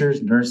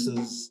teachers,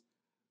 nurses,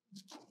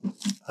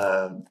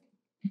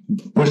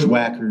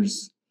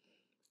 bushwhackers,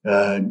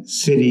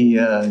 city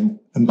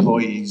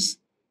employees,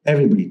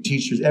 everybody,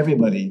 teachers,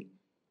 everybody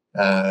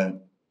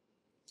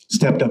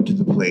stepped up to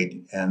the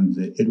plate, and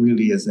it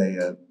really is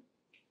an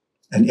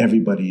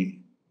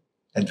everybody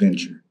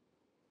adventure.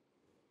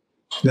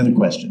 Another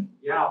question.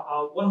 Yeah,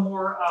 one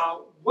more.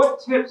 What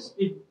tips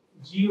do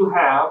you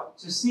have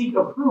to seek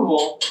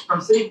approval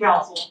from City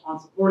Council on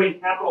supporting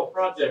capital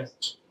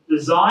projects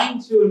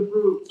designed to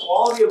improve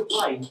quality of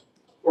life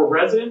for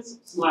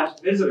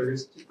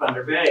residents/visitors to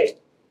Thunder Bay?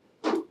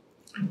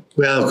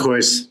 Well, of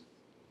course,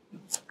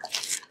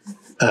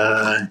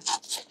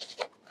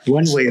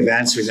 one way of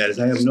answering that is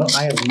I have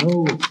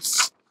no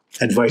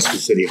advice for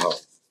City Hall,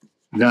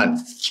 none.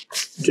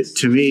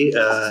 To me,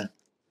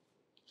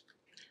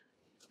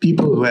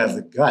 people who have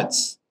the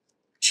guts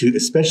to,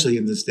 especially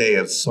in this day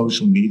of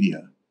social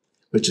media,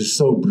 which is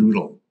so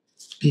brutal,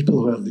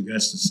 people who have the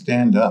guts to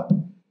stand up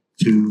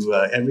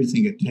to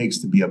everything it takes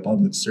to be a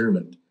public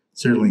servant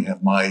certainly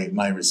have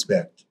my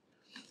respect.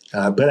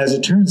 But as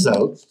it turns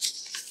out,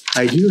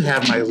 I do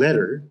have my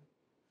letter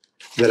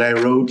that I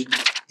wrote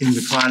in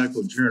the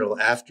Chronicle Journal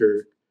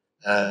after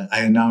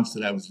I announced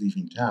that I was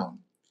leaving town.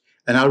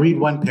 And I'll read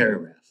one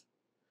paragraph.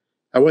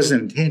 I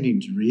wasn't intending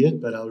to read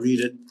it, but I'll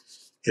read it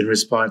in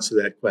response to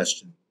that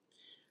question.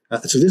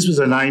 So this was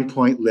a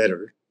 9-point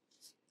letter.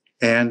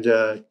 And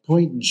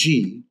point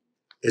G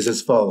is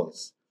as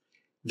follows.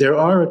 There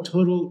are a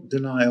total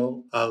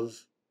denial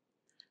of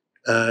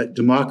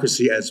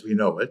democracy as we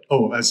know it.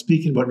 Oh, I was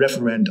speaking about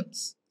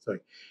referendums.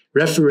 Sorry.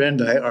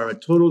 Referenda are a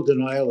total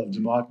denial of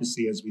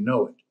democracy as we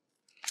know it,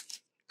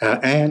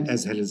 and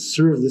as it has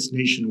served this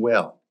nation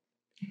well.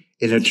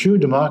 In a true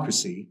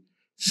democracy,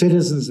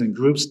 citizens and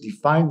groups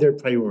define their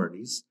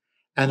priorities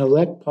and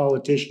elect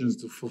politicians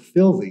to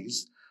fulfill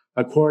these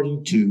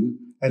according to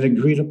an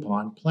agreed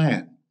upon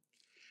plan.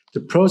 The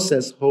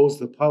process holds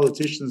the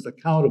politicians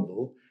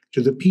accountable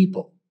to the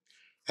people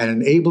and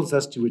enables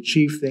us to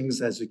achieve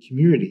things as a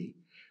community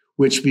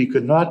which we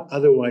could not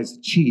otherwise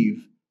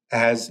achieve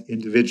as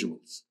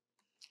individuals.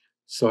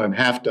 So I'm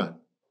half done.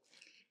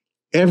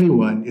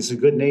 Everyone is a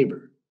good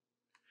neighbor,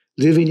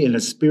 living in a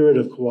spirit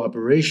of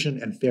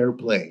cooperation and fair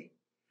play.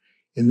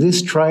 In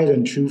this tried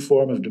and true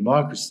form of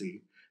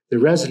democracy, the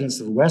residents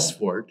of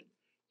Westfort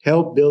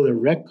helped build a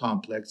rec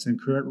complex in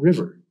Current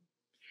River,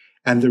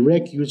 and the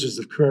rec users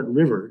of Current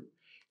River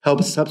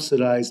helped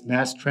subsidize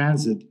mass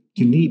transit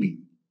to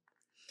Nebing.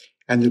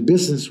 And the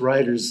bus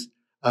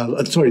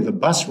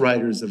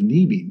riders of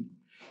Nebing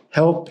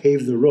helped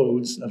pave the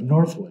roads of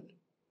Northwood.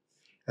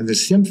 And the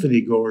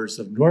symphony goers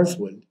of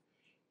Northwood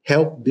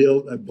helped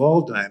build a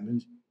ball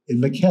diamond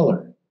in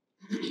McKellar.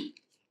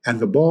 And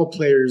the ball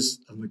players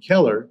of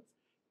McKellar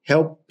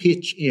helped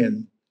pitch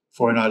in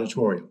for an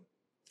auditorium.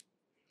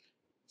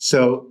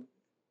 So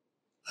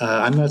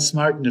I'm not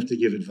smart enough to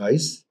give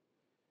advice,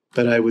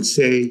 but I would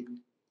say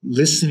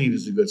listening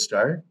is a good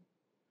start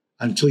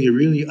until you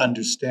really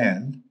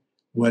understand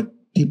what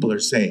people are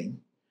saying.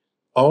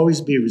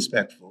 Always be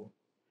respectful,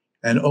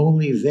 and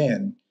only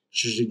then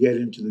should you get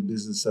into the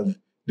business of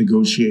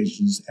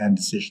negotiations and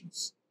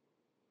decisions.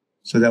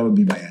 So that would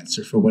be my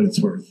answer for what it's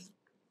worth.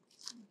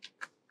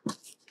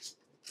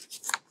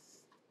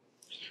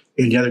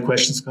 Any other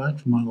questions, Scott,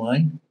 from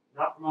online?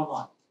 Not from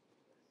online.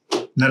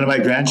 None of my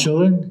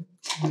grandchildren?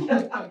 We'll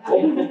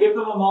give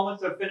them a moment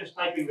to finish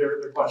typing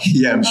their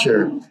questions. Yeah,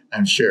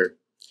 I'm sure.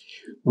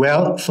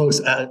 Well,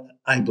 folks,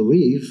 I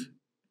believe,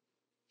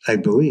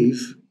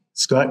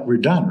 Scott, we're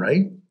done,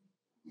 right?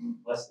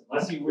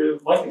 Unless you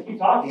would like to keep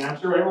talking, I'm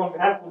sure everyone would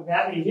be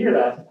happy to hear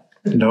that.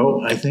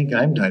 No, I think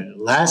I'm done.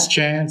 Last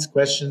chance,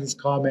 questions,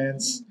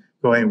 comments,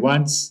 going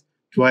once,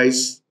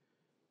 twice.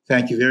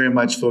 Thank you very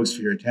much, folks,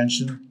 for your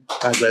attention.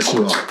 God bless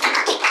you all.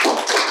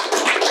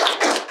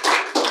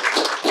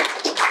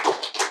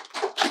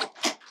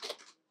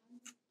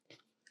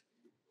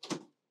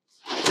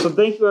 So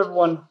thank you,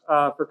 everyone,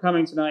 for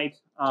coming tonight.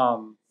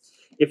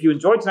 If you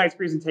enjoyed tonight's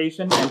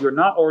presentation and you're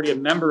not already a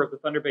member of the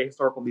Thunder Bay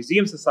Historical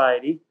Museum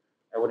Society,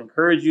 I would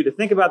encourage you to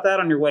think about that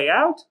on your way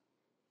out.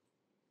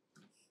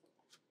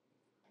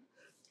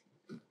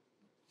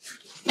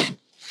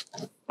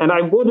 And I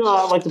would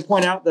like to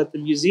point out that the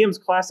museum's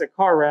classic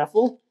car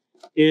raffle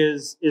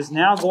is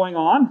now going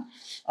on.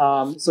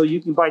 So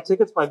you can buy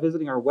tickets by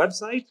visiting our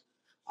website.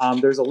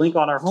 There's a link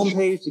on our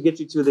homepage to get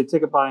you to the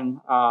ticket buying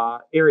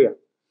area.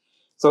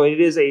 So it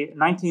is a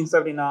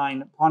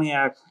 1979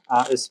 Pontiac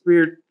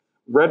Esprit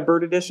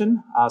Redbird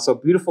edition. So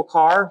beautiful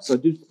car. So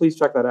do please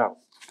check that out.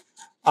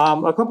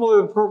 A couple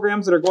of the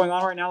programs that are going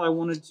on right now I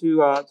wanted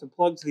to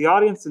plug to the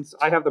audience since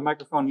I have the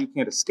microphone you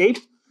can't escape.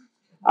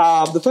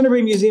 The Thunder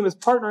Bay Museum is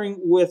partnering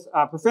with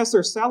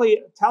Professor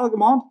Sally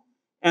Talagamont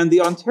and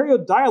the Ontario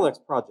Dialects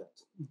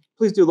Project.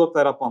 Please do look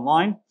that up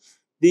online.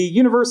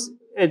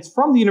 It's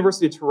from the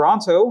University of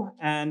Toronto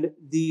and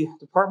the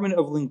Department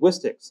of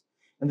Linguistics.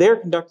 And they're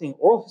conducting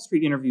oral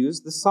history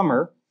interviews this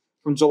summer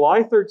from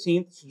July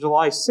 13th to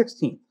July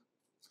 16th.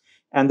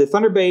 And the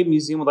Thunder Bay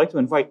Museum would like to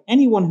invite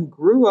anyone who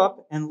grew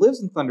up and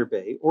lives in Thunder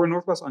Bay or in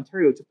Northwest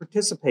Ontario to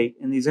participate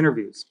in these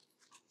interviews.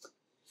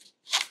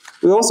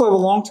 We also have a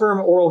long-term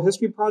oral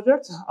history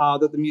project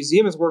that the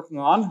museum is working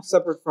on,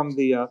 separate from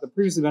the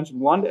previously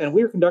mentioned one, and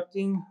we are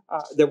conducting,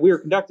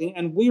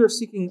 and we are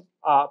seeking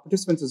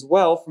participants as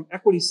well from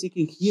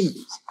equity-seeking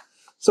communities.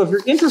 So if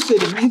you're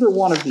interested in either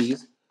one of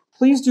these,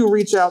 please do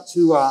reach out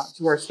to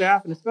our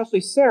staff, and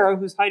especially Sarah,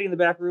 who's hiding in the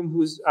back room,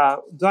 who's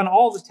done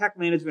all the tech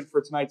management for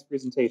tonight's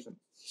presentation.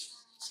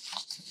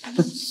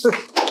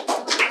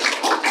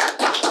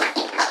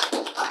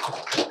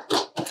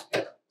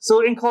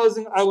 So in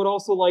closing, I would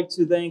also like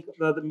to thank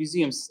the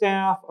museum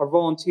staff, our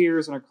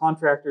volunteers, and our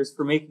contractors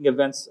for making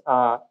events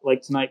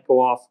like tonight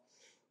go off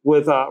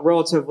with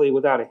relatively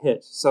without a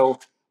hitch. So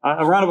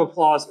a round of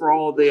applause for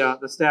all of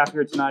the staff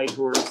here tonight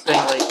who are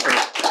staying late.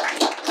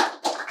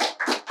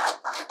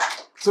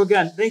 So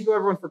again, thank you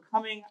everyone for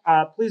coming.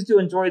 Please do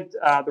enjoy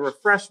the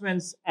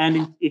refreshments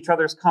and each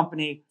other's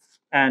company.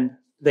 And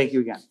thank you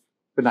again.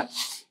 Good night.